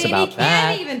Megan feels definitely- and about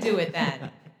that. He can't even do it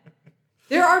then.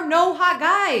 There are no hot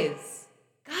guys.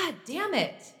 God damn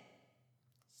it.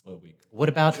 Slow week. What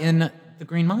about in The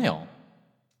Green Mile?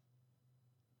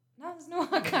 No, there's no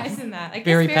hot guys in that. I guess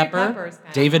Barry Pepper's Pepper,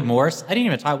 kinda David hot. Morse. I didn't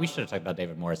even talk. We should have talked about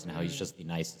David Morse and how he's just the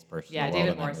nicest person Yeah, in the world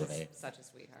David in that Morse movie. is such a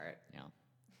sweetheart. Yeah,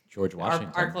 George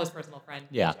Washington. Our close personal friend.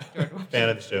 Yeah. George Washington. Fan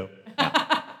of the show.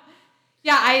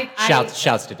 Yeah, I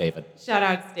Shouts to David. shout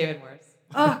out to David Morse.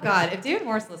 Oh God, if David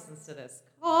Morse listens to this,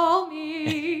 call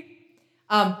me.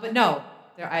 But no,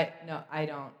 I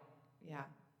don't. Yeah,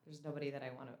 there's nobody that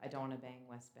I don't want to bang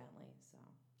Wes Bentley. So,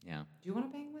 Yeah. do you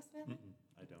want to bang Wes Bentley?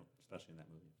 I don't, especially in that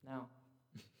movie. No.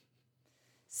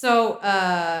 So,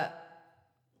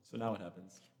 So now what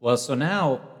happens? Well, so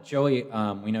now, Joey,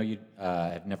 we know you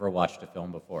have never watched a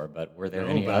film before, but were there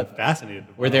any I'm fascinated.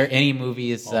 were there any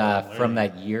movies All I'm from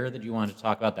learning. that year that you wanted to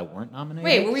talk about that weren't nominated?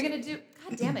 wait, were we going to do...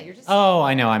 God damn it, you're just... Oh,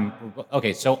 I know.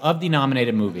 Okay. So of the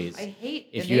nominated movies, I hate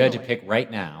if you had to enabling. pick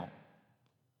right now,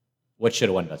 what should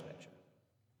have won Best Picture?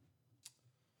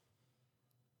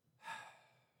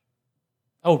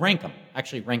 Oh, rank them.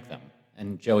 Actually, rank them.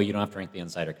 And Joey, you don't have to rank The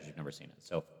Insider because you've never seen it.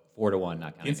 So 4-1,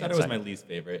 not counting The Insider was my least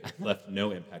favorite. It left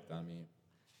no impact on me.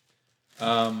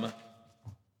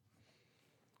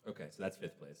 Okay, so that's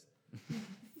 5th place.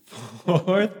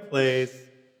 4th place.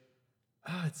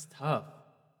 It's tough.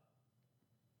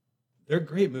 They're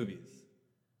great movies.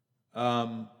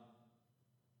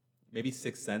 Maybe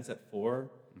Sixth Sense at 4,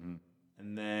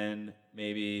 and then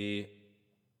maybe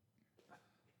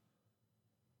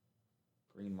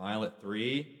Green Mile at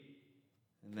 3,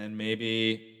 and then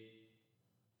maybe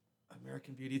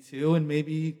American Beauty 2, and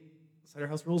maybe Cider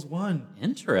House Rules 1.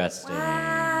 Interesting.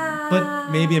 Wow.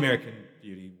 But maybe American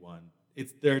Beauty 1.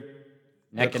 They're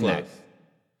Neck and close. neck.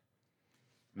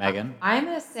 Meghann? I'm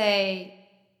going to say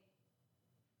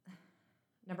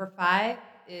number 5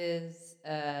 is,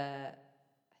 I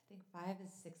think 5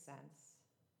 is Sixth Sense.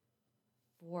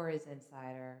 4 is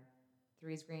Insider.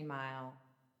 3 is Green Mile.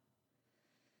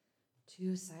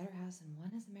 2 is Cider House, and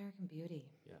 1 is American Beauty.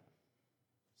 Yeah.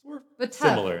 So we're But tough.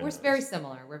 similar. in We're those. very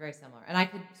similar. We're very similar. And I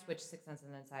could switch Sixth Sense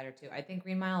and Insider too. I think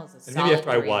Green Mile is a And solid maybe after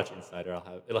I 3. watch Insider,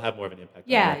 it'll have more of an impact.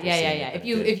 Yeah, on me after yeah, seeing yeah, it yeah. than If it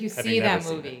you did if you having see never that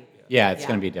seen movie. it. Yeah, it's Yeah.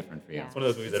 going to be different for you. Yeah. It's one of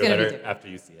those movies It's that are gonna be better different. after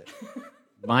you see it.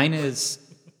 Mine is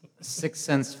Sixth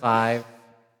Sense 5,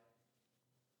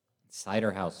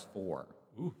 Cider House 4,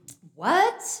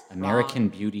 What? American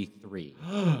Beauty 3,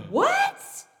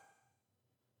 What?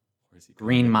 Where's he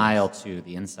Green going? Mile 2.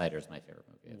 The Insider is my favorite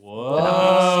movie.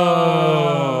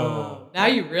 Whoa. Now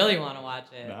you really want to watch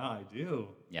it. Now I do.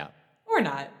 Yeah. Or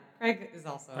not. Craig is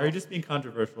also. Are you just being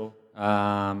controversial?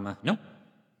 No,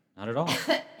 not at all.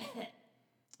 Sorry,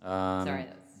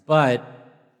 that was... But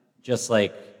just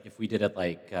like if we did it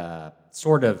like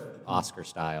sort of Oscar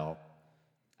style,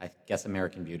 I guess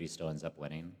American Beauty still ends up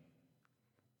winning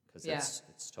because Yeah.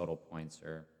 its total points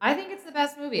are. I think it's the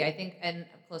best movie. I think, and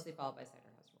closely followed by Cider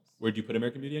House Rules. Where'd you put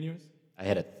American Beauty on yours? I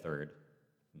had it third.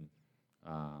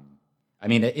 I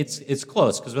mean, it's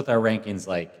close because with our rankings,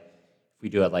 like if we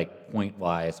do it like point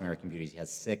wise, American Beauty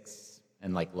has 6,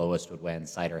 and like lowest would win.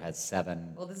 Cider has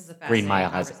 7. Well, this is a Green fascinating Mile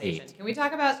has conversation. 8. Can we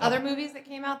talk about So- other movies that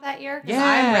came out that year? 'Cause Yeah.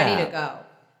 I'm ready to go.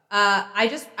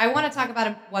 I want to talk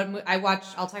about what I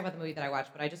watched. I'll talk about the movie that I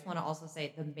watched, but I just want to also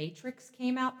say The Matrix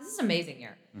came out. This is an amazing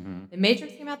year. The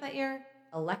Matrix came out that year.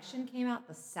 Election came out.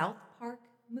 The South Park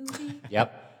movie.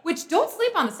 Yep, Which, don't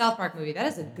sleep on the South Park movie. That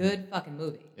is a good fucking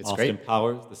movie. it's Austin great.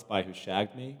 Powers, The Spy Who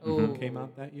Shagged Me, Ooh. came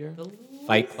out that year. The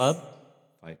Fight list- Club.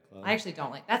 Fight Club. I actually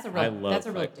don't like. That's a I real. love That's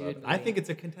a real Fight Club. dude. I movie. think it's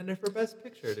a contender for Best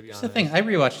Picture, to be That's honest. the thing. I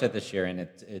rewatched it this year, and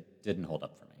it didn't hold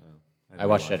up for me. I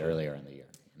watched it earlier in the year.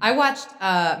 I watched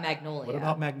Magnolia. What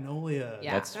about Magnolia?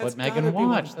 Yeah. That's what gotta Meghann be one-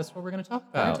 watched. That's what we're going to talk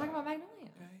We're about. talking about Magnolia.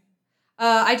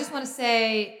 I just want to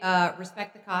say,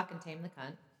 respect the cock and tame the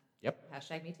cunt. Yep.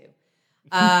 Hashtag me too.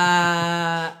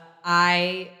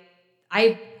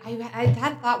 I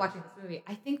had a thought watching this movie.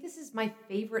 I think this is my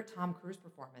favorite Tom Cruise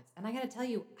performance, and I got to tell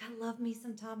you, I love me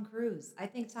some Tom Cruise. I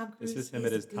think Tom Cruise. This is him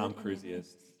at his good Tom in it.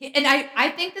 Cruisiest. And I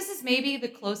think this is maybe the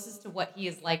closest to what he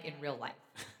is like in real life.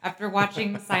 After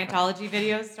watching Scientology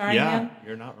videos starring Yeah, him,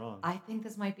 you're not wrong. I think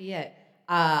this might be it.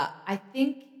 I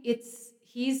think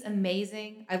he's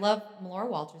amazing. I love Melora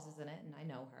Walters is in it, and I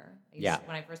know her. Yeah.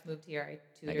 When I first moved here,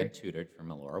 I Megan tutored, tutored for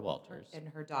Melora Walters. and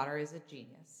her daughter is a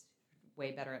genius,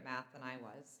 way better at math than I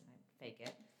was. And I fake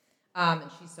it, and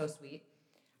she's so sweet.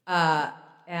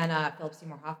 And Philip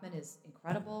Seymour Hoffman is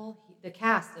incredible. The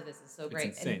cast of this is so great.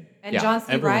 insane. And Yeah, John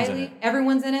C. everyone's in Reilly, it.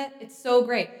 everyone's in it. It's so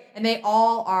great. And they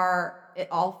all are, it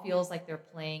all feels like they're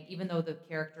playing, even though the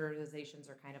characterizations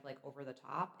are kind of like over the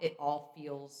top, it all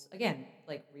feels, again,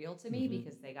 like real to me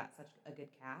because they got such a good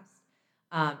cast.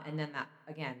 And then that,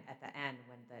 again, at the end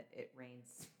when it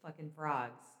rains fucking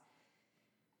frogs.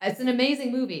 It's an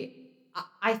amazing movie.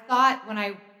 I thought when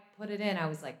I put it in, I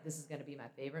was like, this is going to be my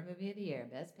favorite movie of the year,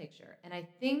 Best Picture. And I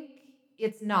think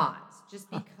it's not,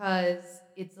 just because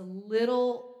it's a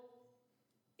little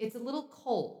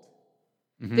cold.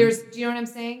 Mhm. Do you know what I'm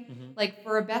saying? Like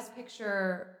for a Best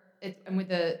Picture, and we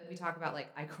talk about like,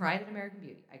 I cried at American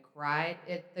Beauty. I cried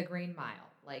at The Green Mile.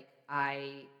 Like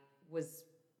I was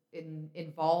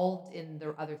involved in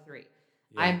the other 3.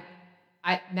 Yeah.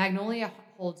 Magnolia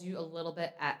holds you a little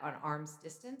bit at an arm's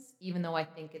distance, even though I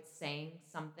think it's saying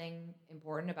something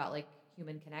important about like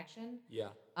human connection. Yeah.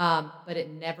 But it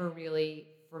never really,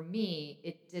 for me,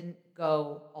 it didn't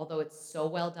go, although it's so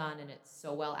well done and it's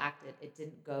so well acted, it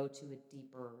didn't go to a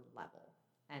deeper level.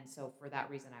 And so for that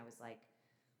reason, I was like,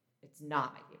 it's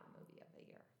not my favorite movie of the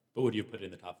year. But would you have put it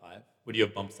in the top 5? Would you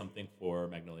have bumped something for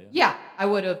Magnolia? Yeah, I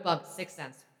would have bumped Sixth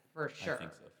Sense for sure. I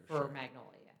think so, for sure.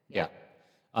 Magnolia. Yeah.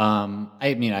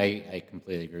 I mean, I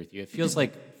completely agree with you. It feels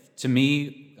like, to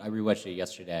me, I rewatched it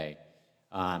yesterday.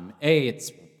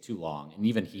 It's too long. And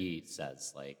even he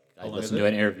says, like, I listened to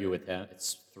an interview with him.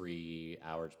 It's 3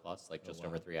 hours plus, like just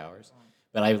over 3 hours.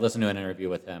 But I listened to an interview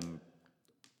with him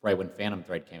right when Phantom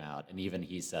Thread came out. And even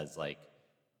he says, like,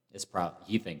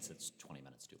 he thinks it's 20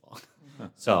 minutes too long.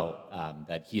 So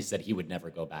that he said he would never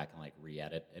go back and, like,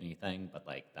 re-edit anything. But,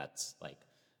 like, that's, like,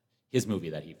 his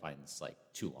movie that he finds, like,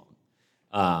 too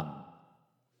long.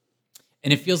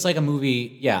 And it feels like a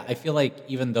movie, yeah, I feel like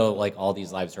even though, like, all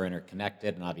these lives are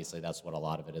interconnected, and obviously that's what a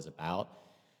lot of it is about,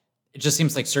 it just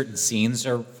seems like certain scenes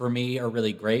for me are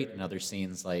really great, and other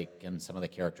scenes, like, and some of the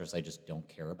characters I just don't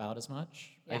care about as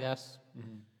much, I guess.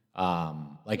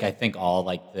 I think all,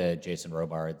 like, the Jason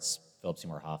Robards, Philip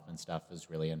Seymour Hoffman stuff is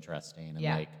really interesting, and,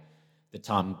 like, the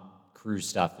Tom Cruise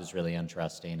stuff is really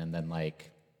interesting, and then,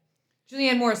 like...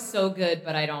 Julianne Moore is so good,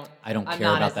 but I'm care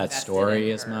about that invested story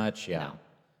in as her. much, yeah. No.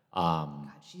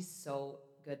 God, she's so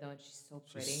good, though, and she's so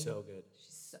pretty. She's so good.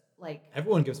 She's so, like...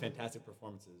 Everyone gives fantastic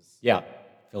performances. Yeah.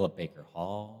 Philip Baker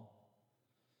Hall.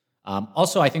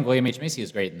 Also, I think William H. Macy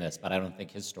is great in this, but I don't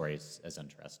think his story is as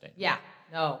interesting. Yeah,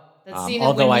 no. That scene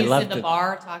although when I he's love in the the-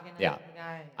 bar talking to Yeah. the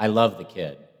guy. I love the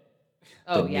kid.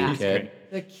 Oh, the new yeah. kid.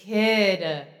 The kid.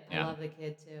 Yeah. I love the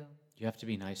kid, too. You have to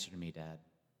be nicer to me, Dad.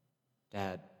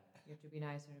 Dad. You have to be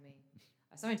nicer to me.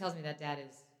 Somebody tells me that dad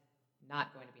is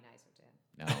not going to be nicer to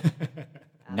him.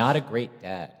 No. Not a great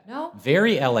dad. No?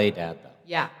 Very LA dad, though.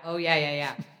 Yeah. Oh,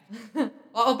 yeah.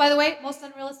 Oh, by the way, most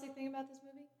unrealistic thing about this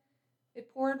movie?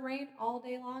 It poured rain all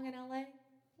day long in LA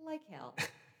like hell.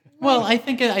 Well, I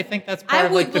think that's part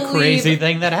of, like, the believe crazy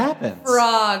thing that happens.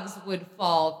 Frogs would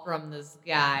fall from the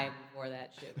sky before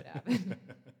that shit would happen.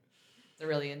 It's a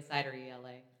really insidery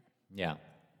LA. Yeah.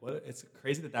 It's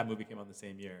crazy that movie came out the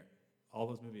same year. All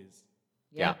those movies.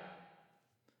 Yeah.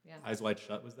 Eyes Wide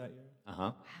Shut was that year. Uh-huh.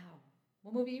 Wow.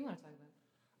 What movie you want to talk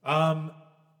about?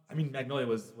 I mean, Magnolia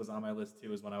was on my list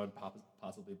too. Is one I would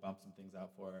possibly bump some things out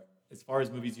for. As far as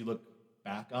movies you look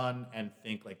back on and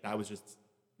think like that was just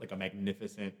like a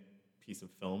magnificent piece of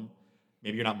film.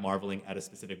 Maybe you're not marveling at a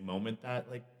specific moment that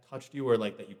like touched you or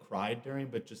like that you cried during,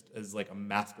 but just as like a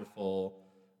masterful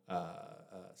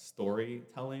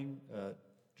storytelling,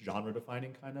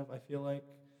 genre-defining kind of. I feel like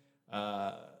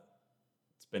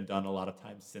it's been done a lot of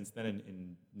times since then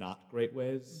in not great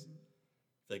ways.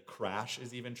 Like Crash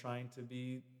is even trying to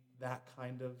be that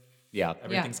kind of. Yeah.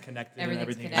 Everything's connected. Everything's and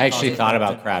everything's connected. I actually thought about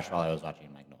connected. Crash while I was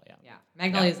watching Magnolia. Yeah.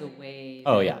 Magnolia is a way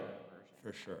Oh, yeah. better version.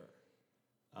 For sure.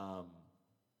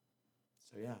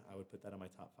 So yeah, I would put that on my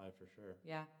top 5 for sure.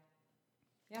 Yeah.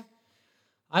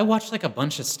 I watched like a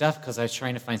bunch of stuff because I was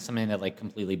trying to find something that like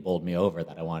completely bowled me over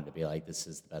that I wanted to be like, this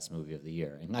is the best movie of the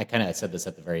year. And I kind of said this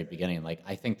at the very beginning. Like,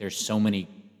 I think there's so many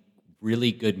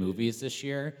really good movies this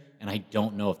year, and I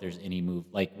don't know if there's any movie.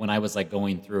 Like, when I was like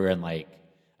going through and like,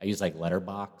 I use like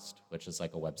Letterboxd, which is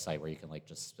like a website where you can like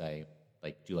just say,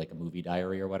 like, do like a movie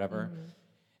diary or whatever.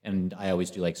 And I always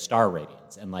do like star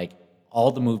ratings. And like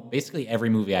all the basically every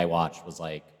movie I watched was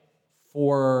like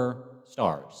 4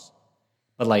 stars.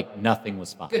 But like nothing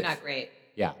was 5. Good, not great.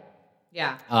 Yeah.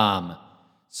 Yeah.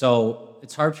 So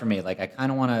it's hard for me. Like, I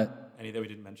kind of want to. Any that we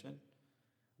didn't mention?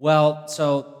 Well,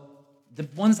 so the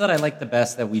ones that I like the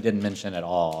best that we didn't mention at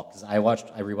all, because I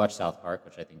rewatched South Park,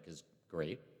 which I think is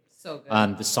great. So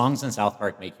good. The songs in South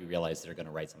Park make you realize they're going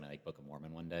to write something like Book of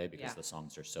Mormon one day because the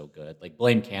songs are so good. Like,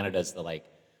 Blame Canada's the like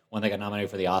one that got nominated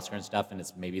for the Oscar and stuff, and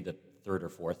it's maybe the 3rd or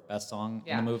 4th best song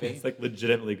in the movie. It's like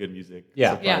legitimately good music.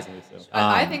 Yeah. Surprisingly so.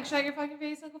 I think Shut Your Fucking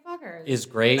Face, Uncle Fucker. Is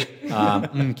great.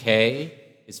 MK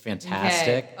is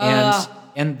fantastic. MK.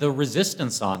 And the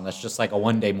Resistance song that's just like a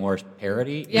One Day More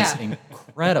parody is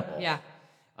incredible. Yeah.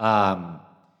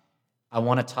 I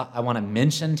want to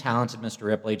mention Talented Mr.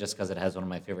 Ripley just because it has one of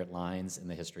my favorite lines in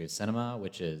the history of cinema,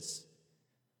 which is,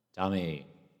 Tommy,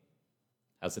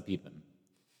 how's it peeping?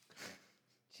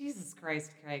 Jesus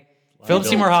Christ, Craig. Philip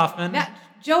Seymour Hoffman. Now,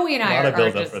 Joey and I Lot of are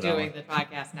build-up just for that doing one. the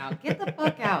podcast now. Get the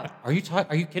fuck out. Are you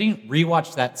kidding?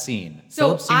 Rewatch that scene. So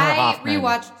Philip Seymour I Hoffman.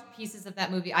 rewatched pieces of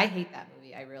that movie. I hate that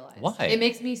movie, I realize. Why? It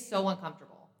makes me so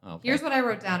uncomfortable. Okay. Here's what I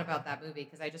wrote down about that movie,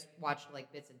 because I just watched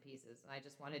like bits and pieces, and I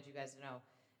just wanted you guys to know.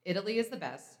 Italy is the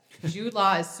best. Jude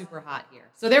Law is super hot here.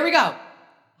 So there we go.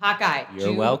 Hot guy.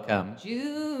 You're welcome.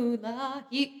 Jude Law.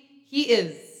 He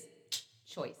is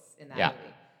choice in that Yeah.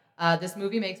 movie. This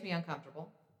movie makes me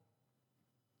uncomfortable.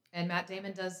 And Matt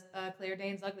Damon does Claire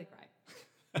Danes' ugly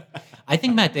cry. I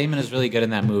think Matt Damon is really good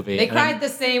in that movie. They cried the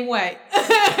same way.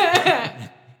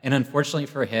 And unfortunately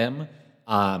for him,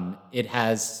 it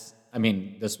has, I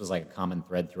mean, this was like a common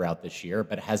thread throughout this year,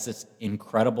 but it has this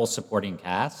incredible supporting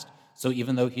cast. So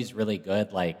even though he's really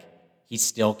good, like, he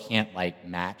still can't, like,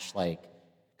 match, like,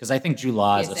 because I think Jude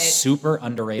Law is a super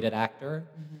underrated actor.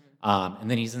 And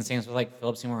then he's in scenes with, like,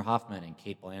 Philip Seymour Hoffman and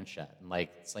Kate Blanchett. And,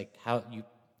 like, it's like,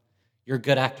 you're a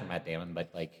good actor, Matt Damon, but,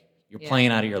 like, you're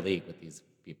playing out of your league with these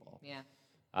people. Yeah.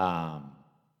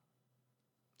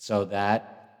 So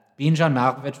that Being John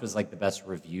Malkovich was like the best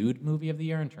reviewed movie of the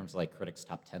year in terms of like critics'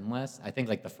 top 10 list. I think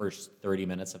like the first 30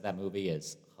 minutes of that movie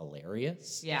is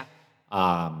hilarious. Yeah.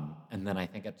 And then I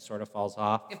think it sort of falls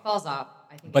off. It falls off.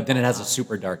 I think. But then it has falls a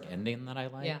super dark ending that I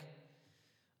like. Yeah.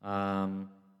 I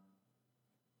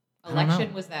don't Election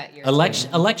know. was that year.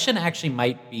 Election actually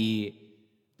might be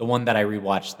the one that I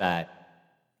rewatched that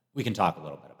we can talk a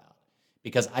little bit about.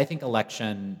 Because I think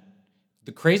Election,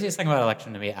 the craziest thing about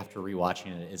Election to me after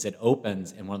rewatching it is it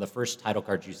opens and one of the first title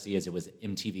cards you see is it was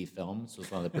MTV Films, was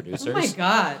one of the producers. Oh my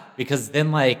God. Because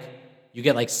then like you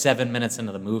get like 7 minutes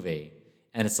into the movie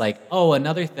and it's like, oh,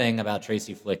 another thing about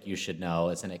Tracy Flick you should know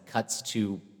is, and it cuts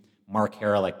to Mark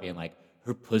Hara like being like,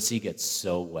 her pussy gets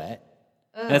so wet.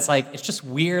 And it's like, it's just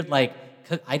weird, like,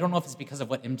 I don't know if it's because of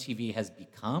what MTV has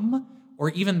become, or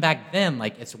even back then,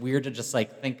 like, it's weird to just,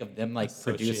 like, think of them, like,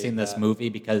 producing this movie,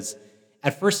 because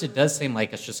at first it does seem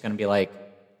like it's just going to be, like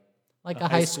a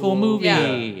high school movie.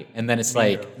 Yeah. And then it's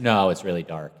like, no, it's really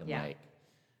dark. And, Yeah.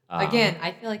 like... Again,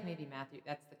 I feel like maybe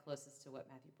that's the closest to what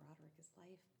Matthew Broderick's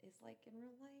life is like in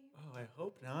real life. Oh, I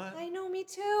hope not. I know, me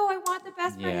too. I want the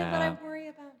best for him, but I Yeah. worry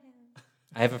about him.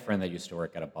 I have a friend that used to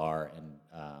work at a bar, and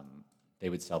they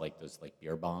would sell, like, those, like,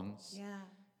 beer bongs. Yeah.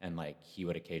 And, like, he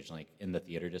would occasionally, like, in the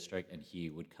theater district, and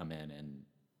he would come in and,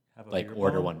 Have a like, beer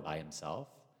order bong? one by himself.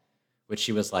 Which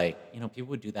she was like, you know, people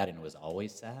would do that and it was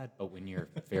always sad, but when you're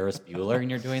Ferris Bueller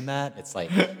and you're doing that, it's, like,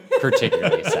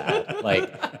 particularly sad.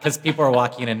 Like, because people are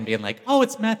walking in and being like, oh,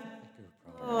 it's Matt.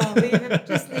 Oh,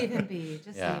 just leave him be.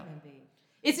 Just leave him be.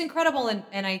 It's incredible,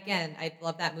 and again, I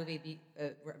love that movie.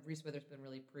 Reese Witherspoon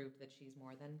really proved that she's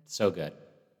more than... So good.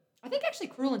 I think actually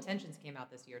Cruel Intentions came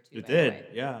out this year, too. It by the did, way.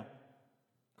 yeah.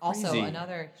 Also,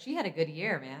 Crazy. she had a good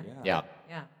year, man. Yeah.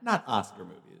 Yeah. Not Oscar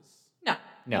movies. No.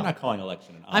 No. I'm not calling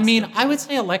Election an Oscar. I mean, movie. I would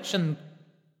say Election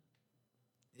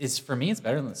is, for me, it's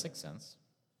better than The Sixth Sense.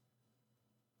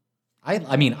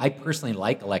 I mean, I personally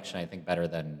like Election, I think, better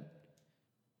than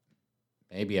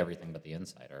maybe Everything But the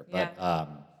Insider. But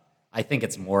I think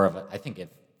it's more of a, I think if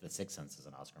The Sixth Sense is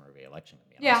an Oscar movie, Election would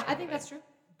be an Oscar I think movie. that's true.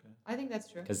 Okay. I think that's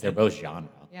true. Because they're both genre.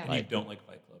 Yeah. And you don't like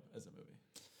Fight Club as a movie.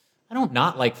 I don't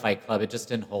not like Fight Club. It just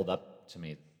didn't hold up to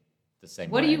me the same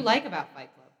way. What do you like about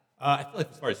Fight Club? I feel like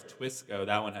as far as twists go,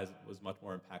 that one was much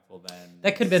more impactful than...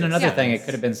 That could have been another Sense. thing. It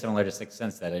could have been similar to Sixth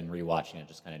Sense that in rewatching it,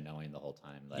 just kind of knowing the whole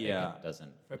time that it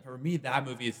doesn't... For me, that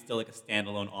movie is still like a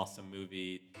standalone awesome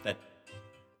movie that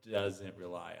doesn't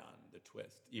rely on the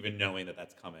twist, even knowing that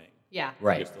that's coming. Yeah.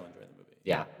 Right. You still enjoy the movie.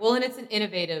 Yeah. Well, and it's an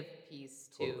innovative piece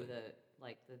too. Totally.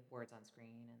 The words on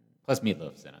screen and Plus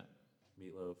Meatloaf's in it.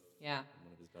 Meatloaf. yeah.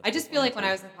 One of his best I just feel like when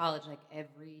I was performances. in college, like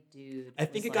every dude. I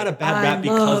think was it got a like, bad "I rap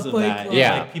because love of Fight that. Club."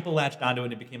 Yeah. Like, people latched onto it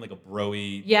and it became like a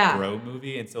bro-y bro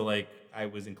movie, and so like I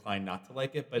was inclined not to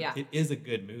like it, but Yeah. it is a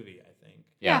good movie, I think.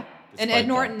 Yeah. And Despite Ed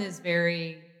Norton is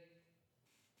very.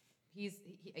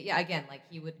 Again, like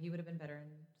he would have been better in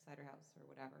Cider House or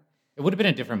whatever. It would have been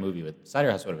a different movie with... Cider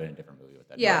House would have been a different movie with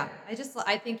that. Yeah,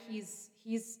 I think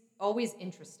he's always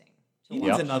interesting. He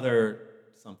needs another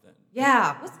something.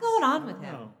 Yeah, what's going on with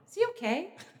him? know. Is he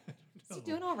okay? Is he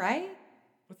doing all right?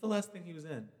 What's the last thing he was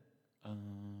in?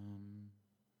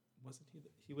 Wasn't he?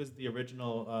 He was the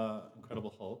original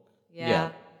Incredible Hulk.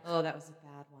 Yeah. Oh, that was a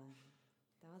bad one.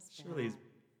 That was bad. Surely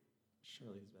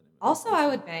he's been in. Also, I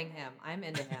would bang him. I'm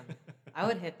into him. I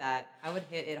would hit that. I would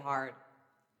hit it hard.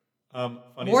 Funny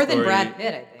More than story Brad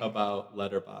Pitt, I think. About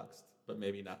Letterboxd, but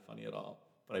maybe not funny at all.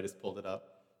 But I just pulled it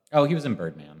up. Oh, he was in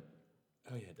Birdman.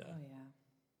 Oh yeah, duh. Oh yeah.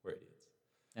 We're idiots.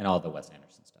 And all the Wes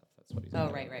Anderson stuff. That's what he's Oh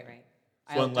in. right.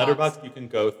 So on Letterboxd, you can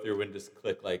go through and just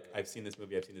click like, I've seen this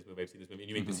movie, I've seen this movie, I've seen this movie, and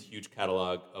you make this huge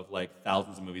catalog of like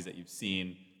thousands of movies that you've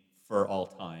seen for all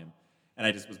time. And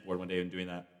I just was bored one day and doing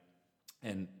that.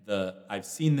 And the I've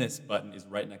seen this button is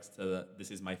right next to the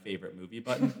this is my favorite movie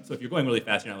button. So if you're going really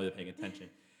fast, you're not really paying attention.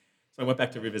 So I went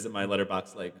back to revisit my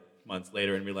Letterboxd like months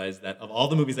later and realized that of all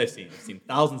the movies I've seen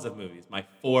thousands of movies, my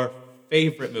 4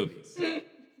 favorite movies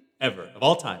ever of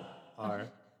all time are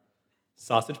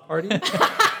Sausage Party,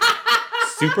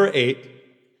 Super 8,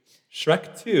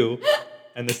 Shrek 2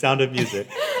 and The Sound of Music.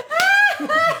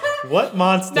 What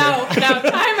monster? No,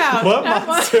 time out. What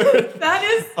monster? That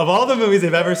is. Of all the movies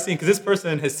they've ever seen, because this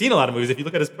person has seen a lot of movies. If you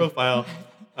look at his profile,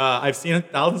 I've seen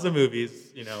thousands of movies.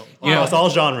 It's all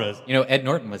genres. Ed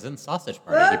Norton was in Sausage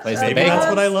Party. He plays the Maybe bagel. that's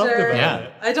what I loved about Yeah.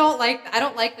 it. I don't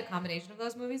like the combination of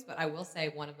those movies, but I will say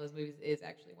one of those movies is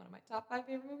actually one of my top 5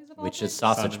 favorite movies of all Which time. is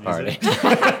Sausage Party.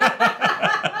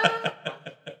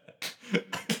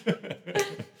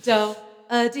 So,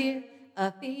 a deer,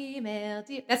 a female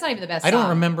deer. That's not even the best I song. don't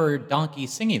remember Donkey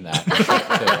singing that.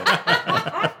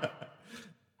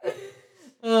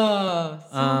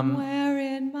 Somewhere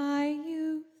in my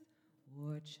youth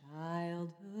or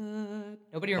childhood.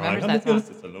 Nobody remembers that song.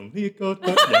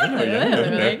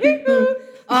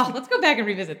 Oh, let's go back and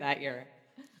revisit that year.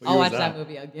 I'll watch that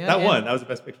movie again. That one. That was the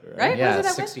best picture, right? Right? Yeah, Was it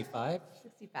that 65?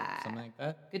 65. Something like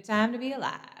that. Good time to be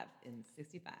alive in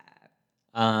 65.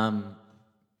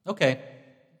 Okay.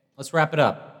 Let's wrap it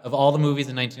up. Of all the movies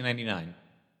in 1999,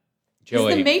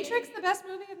 Joey. Is The Matrix the best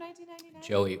movie of 1999?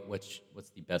 Joey, what's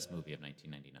the best movie of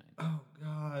 1999? Oh,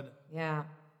 God. Yeah.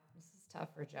 This is tough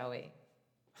for Joey.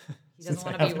 He Since doesn't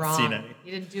I want to be haven't seen wrong. any.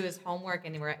 He didn't do his homework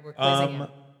and we're quizzing him.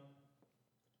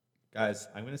 Guys,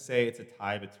 I'm going to say it's a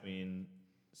tie between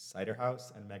Cider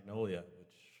House and Magnolia,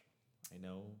 which I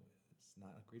know is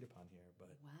not agreed upon here, but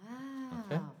Wow.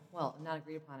 Okay. Well, not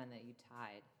agreed upon in that you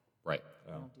tied. Right.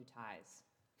 I don't do ties.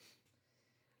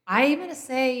 I'm going to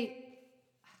say,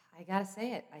 I got to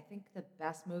say it. I think the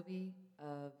best movie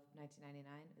of 1999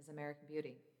 is American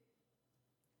Beauty.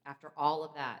 After all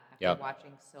of that, after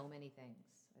watching so many things,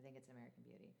 I think it's American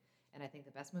Beauty. And I think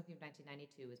the best movie of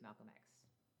 1992 is Malcolm X.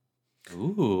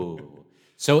 Ooh.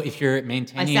 So if you're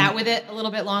maintaining... I sat with it a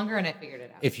little bit longer and I figured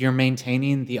it out. If you're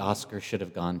maintaining the Oscar should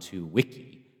have gone to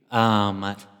Wiki,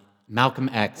 Malcolm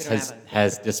X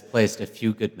has displaced A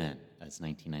Few Good Men as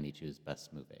 1992's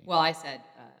best movie. Well, I said,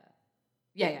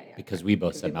 yeah. Because we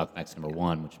both said Malcolm X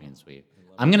 #1, which means we...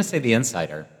 I'm going to say The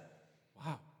Insider.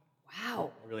 wow.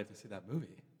 Wow. I really have to see that movie.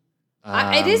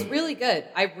 It is really good.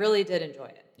 I really did enjoy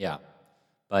it. Yeah.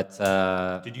 But...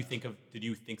 Did you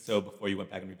think so before you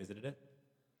went back and revisited it?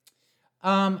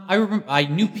 I remember I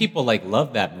knew people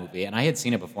loved that movie, and I had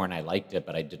seen it before and I liked it,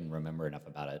 but I didn't remember enough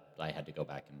about it. I had to go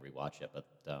back and rewatch it. But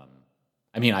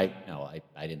I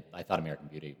didn't. I thought American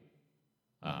Beauty,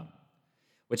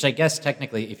 which I guess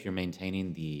technically, if you're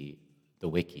maintaining the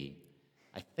wiki,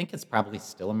 I think it's probably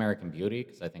still American Beauty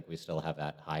because I think we still have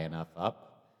that high enough up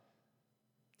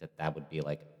that would be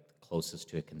closest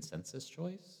to a consensus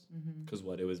choice. Because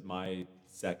it was my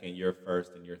second, your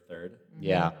first, and your third.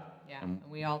 Yeah. Yeah, and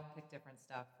we all picked different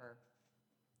stuff for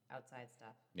outside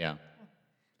stuff. Yeah.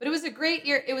 But it was a great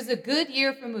year. It was a good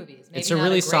year for movies. Maybe It's a not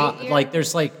really great solid. year.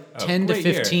 There's 10 to great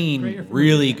year. 15 Great year for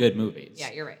really good movies.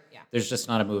 Yeah, you're right. Yeah. There's just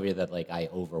not a movie that I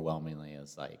overwhelmingly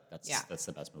is Yeah. that's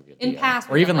the best movie of the In year. past,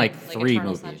 or even 3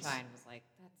 Eternal movies. Sunshine was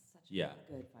that's such Yeah.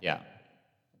 a good. Yeah.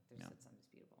 There's something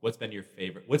beautiful. What's been your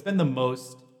favorite? What's been the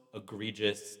most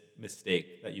egregious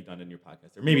mistake that you've done in your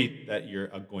podcast, or maybe that you're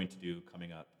going to do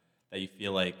coming up, that you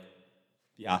feel like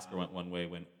the Oscar went one way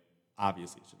when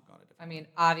obviously it should have gone a different way? I mean,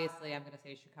 obviously, I'm going to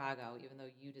say Chicago, even though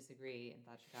you disagree and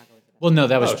thought Chicago was the best. Well, no,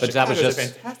 that was Chicago's just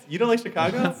fantastic. You don't like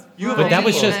Chicago? but that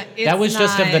was just It's that was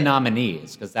just of the not-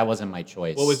 nominees because that wasn't my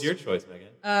choice. What was your choice, Megan?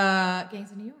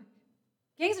 Gangs of New York.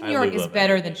 Gangs of I New York would is love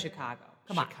better that. than Chicago.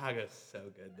 Come on. Chicago's so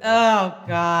good. Though. Oh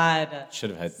God.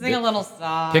 Should have had Sing a little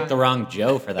song. picked the wrong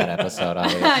Joe for that episode.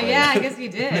 Obviously. Yeah, I guess you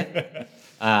did.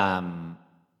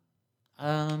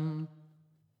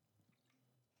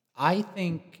 I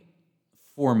think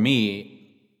for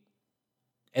me,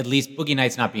 at least Boogie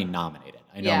Nights not being nominated.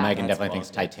 I know Yeah. Megan That's definitely thinks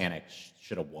false. Titanic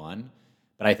should have won,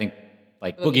 but I think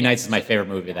Boogie Nights is my favorite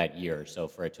movie of that year. So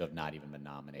for it to have not even been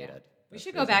nominated, We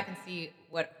should go back and see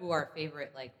who our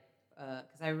favorite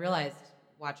because I realized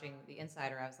watching The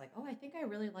Insider, I was like, oh, I think I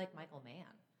really like Michael Mann,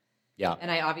 Yeah.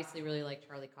 and I obviously really like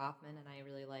Charlie Kaufman, and I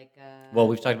really like. Well,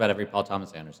 we've talked about every Paul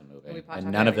Thomas Anderson movie, We've talked and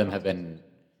about none of every them Paul have been.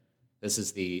 This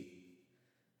is the.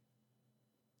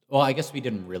 Well, I guess we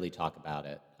didn't really talk about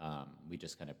it. We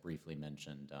just kind of briefly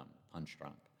mentioned Punch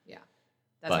Drunk. Yeah,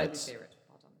 that's my But- least favorite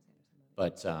Paul Thomas Anderson movie.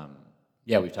 But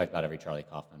yeah, we've talked about every Charlie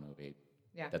Kaufman movie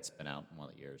Yeah. that's been out in one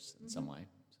of the years in some way.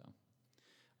 So,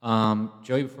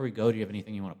 Joey, before we go, do you have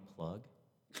anything you want to plug?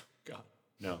 God,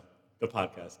 no. The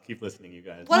podcast. Keep listening, you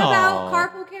guys. What about Aw.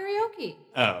 carpool karaoke?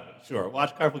 Oh, sure.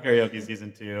 Watch Carpool Karaoke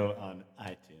Season 2 on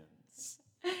iTunes.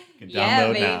 You can Yeah,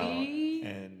 download baby. now.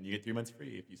 And you get 3 months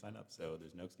free if you sign up, so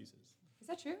there's no excuses. Is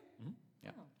that true? Yeah.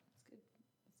 Oh, that's good.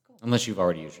 That's cool. Unless you've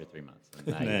already used your 3 months, and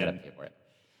now you Then- gotta pay for it.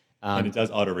 And it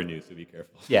does auto-renew, so be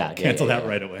careful. Yeah, Cancel yeah, that yeah.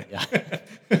 right away.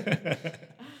 Yeah.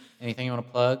 Anything you want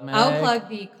to plug, Meg? I'll plug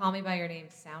the Call Me By Your Name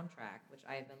soundtrack, which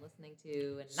I have been listening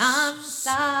to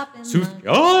nonstop.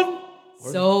 Sufjan?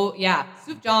 So, yeah,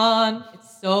 Sufjan.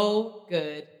 It's so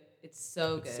good. It's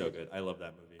so good. It's so good. I love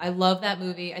that movie. I love that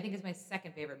movie. I think it's my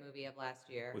second favorite movie of last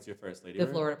year. What's your first, Lady The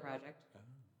Bird? Florida Project.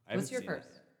 I What's your haven't first?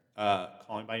 seen it.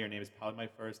 Calling by Your Name is probably my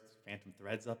first. Phantom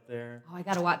Thread's up there. Oh, I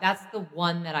gotta watch. That's the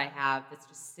one that I have that's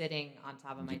just sitting on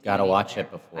top of my. You gotta TV watch player.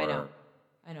 it before.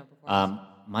 I know. Before.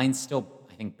 Mine's still,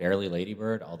 I think, barely Lady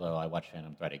Bird, although I watched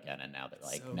Phantom Thread again, and now they're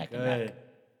like So neck and good. neck.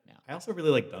 Yeah. I also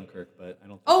really like Dunkirk, but I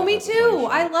don't think Oh, that me has a too. place.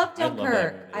 I love I love that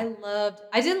Dunkirk. movie.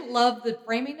 I didn't love the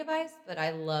framing device, but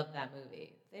I loved that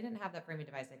movie. If they didn't have that framing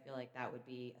device, I feel like that would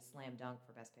be a slam dunk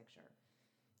for Best Picture.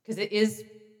 Because it is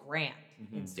grand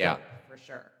in scope, Yeah. for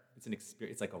sure. It's an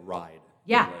experience. It's like a ride.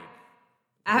 Yeah.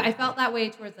 Like, I felt that way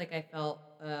towards like I felt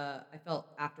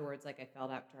afterwards like I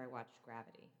felt after I watched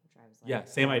Gravity, which I was like, yeah,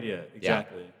 same idea.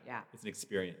 Exactly. Yeah. It's an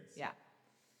experience. Yeah.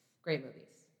 Great movies.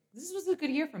 This was a good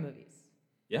year for movies.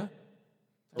 Yeah.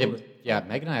 Yeah, Totally. yeah,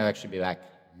 Meg and I will actually be back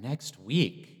next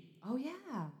week. Oh yeah.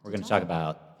 We're going to talk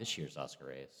about this year's Oscar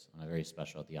race on a very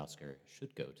special The Oscar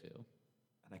Should Go To.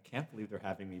 And I can't believe they're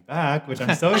having me back, which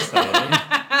I'm so excited.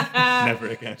 Never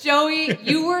again. Joey,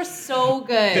 you were so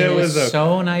good. It was okay.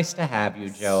 so nice to have you,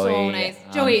 Joey. So nice.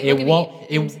 Joey, it look won't.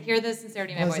 at me. Hear the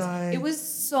sincerity in my Was voice. I? It was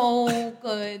so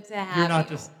good to have You're No, not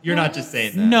it just was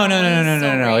saying that. No.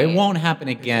 so It great. won't happen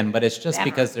again, but it's just Never.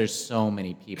 because there's so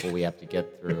many people we have to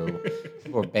get through.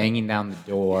 People are banging down the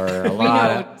door. A We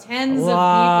lot know of tens a of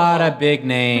lot people. of big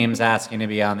names asking to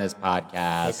be on this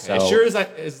podcast. Okay. So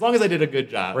As long as I did a good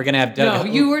job. we're gonna have No,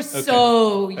 Doug. you were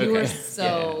so Okay.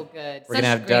 good. We're Such gonna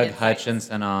have great Doug insights.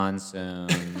 Hutchinson on soon.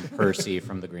 Percy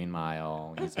from the Green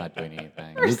Mile. He's not doing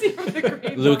anything. Percy from the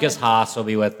Green Lucas Mile. Haas will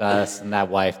be with us, and that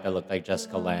wife that looked like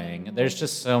Jessica Lange. There's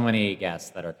just so many guests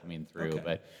that are coming through, Okay.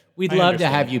 but we'd I love to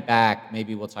understand. have you back.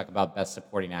 Maybe we'll talk about Best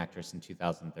Supporting Actress in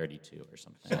 2032 or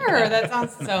something. Sure, that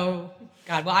sounds so.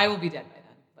 God, well, I will be dead by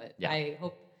then, but Yeah. I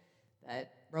hope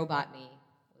that Robot Me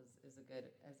is as good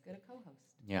a co-host.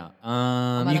 Yeah.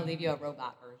 I'm gonna leave you a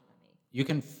robot version of me. You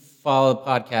can follow the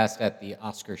podcast at The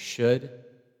Oscar Should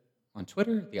on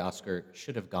Twitter, The Oscar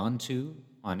Should Have Gone To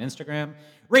on Instagram.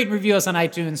 Rate and review us on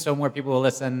iTunes so more people will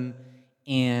listen,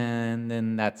 and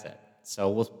then that's it. So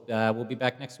we'll be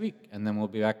back next week, and then we'll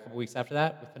be back a couple weeks after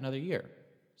that with another year.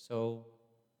 So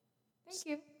Thank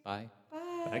you. bye.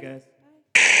 Bye. Bye, guys.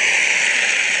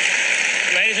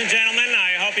 Ladies and gentlemen,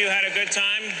 I hope you had a good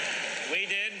time. We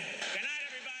did.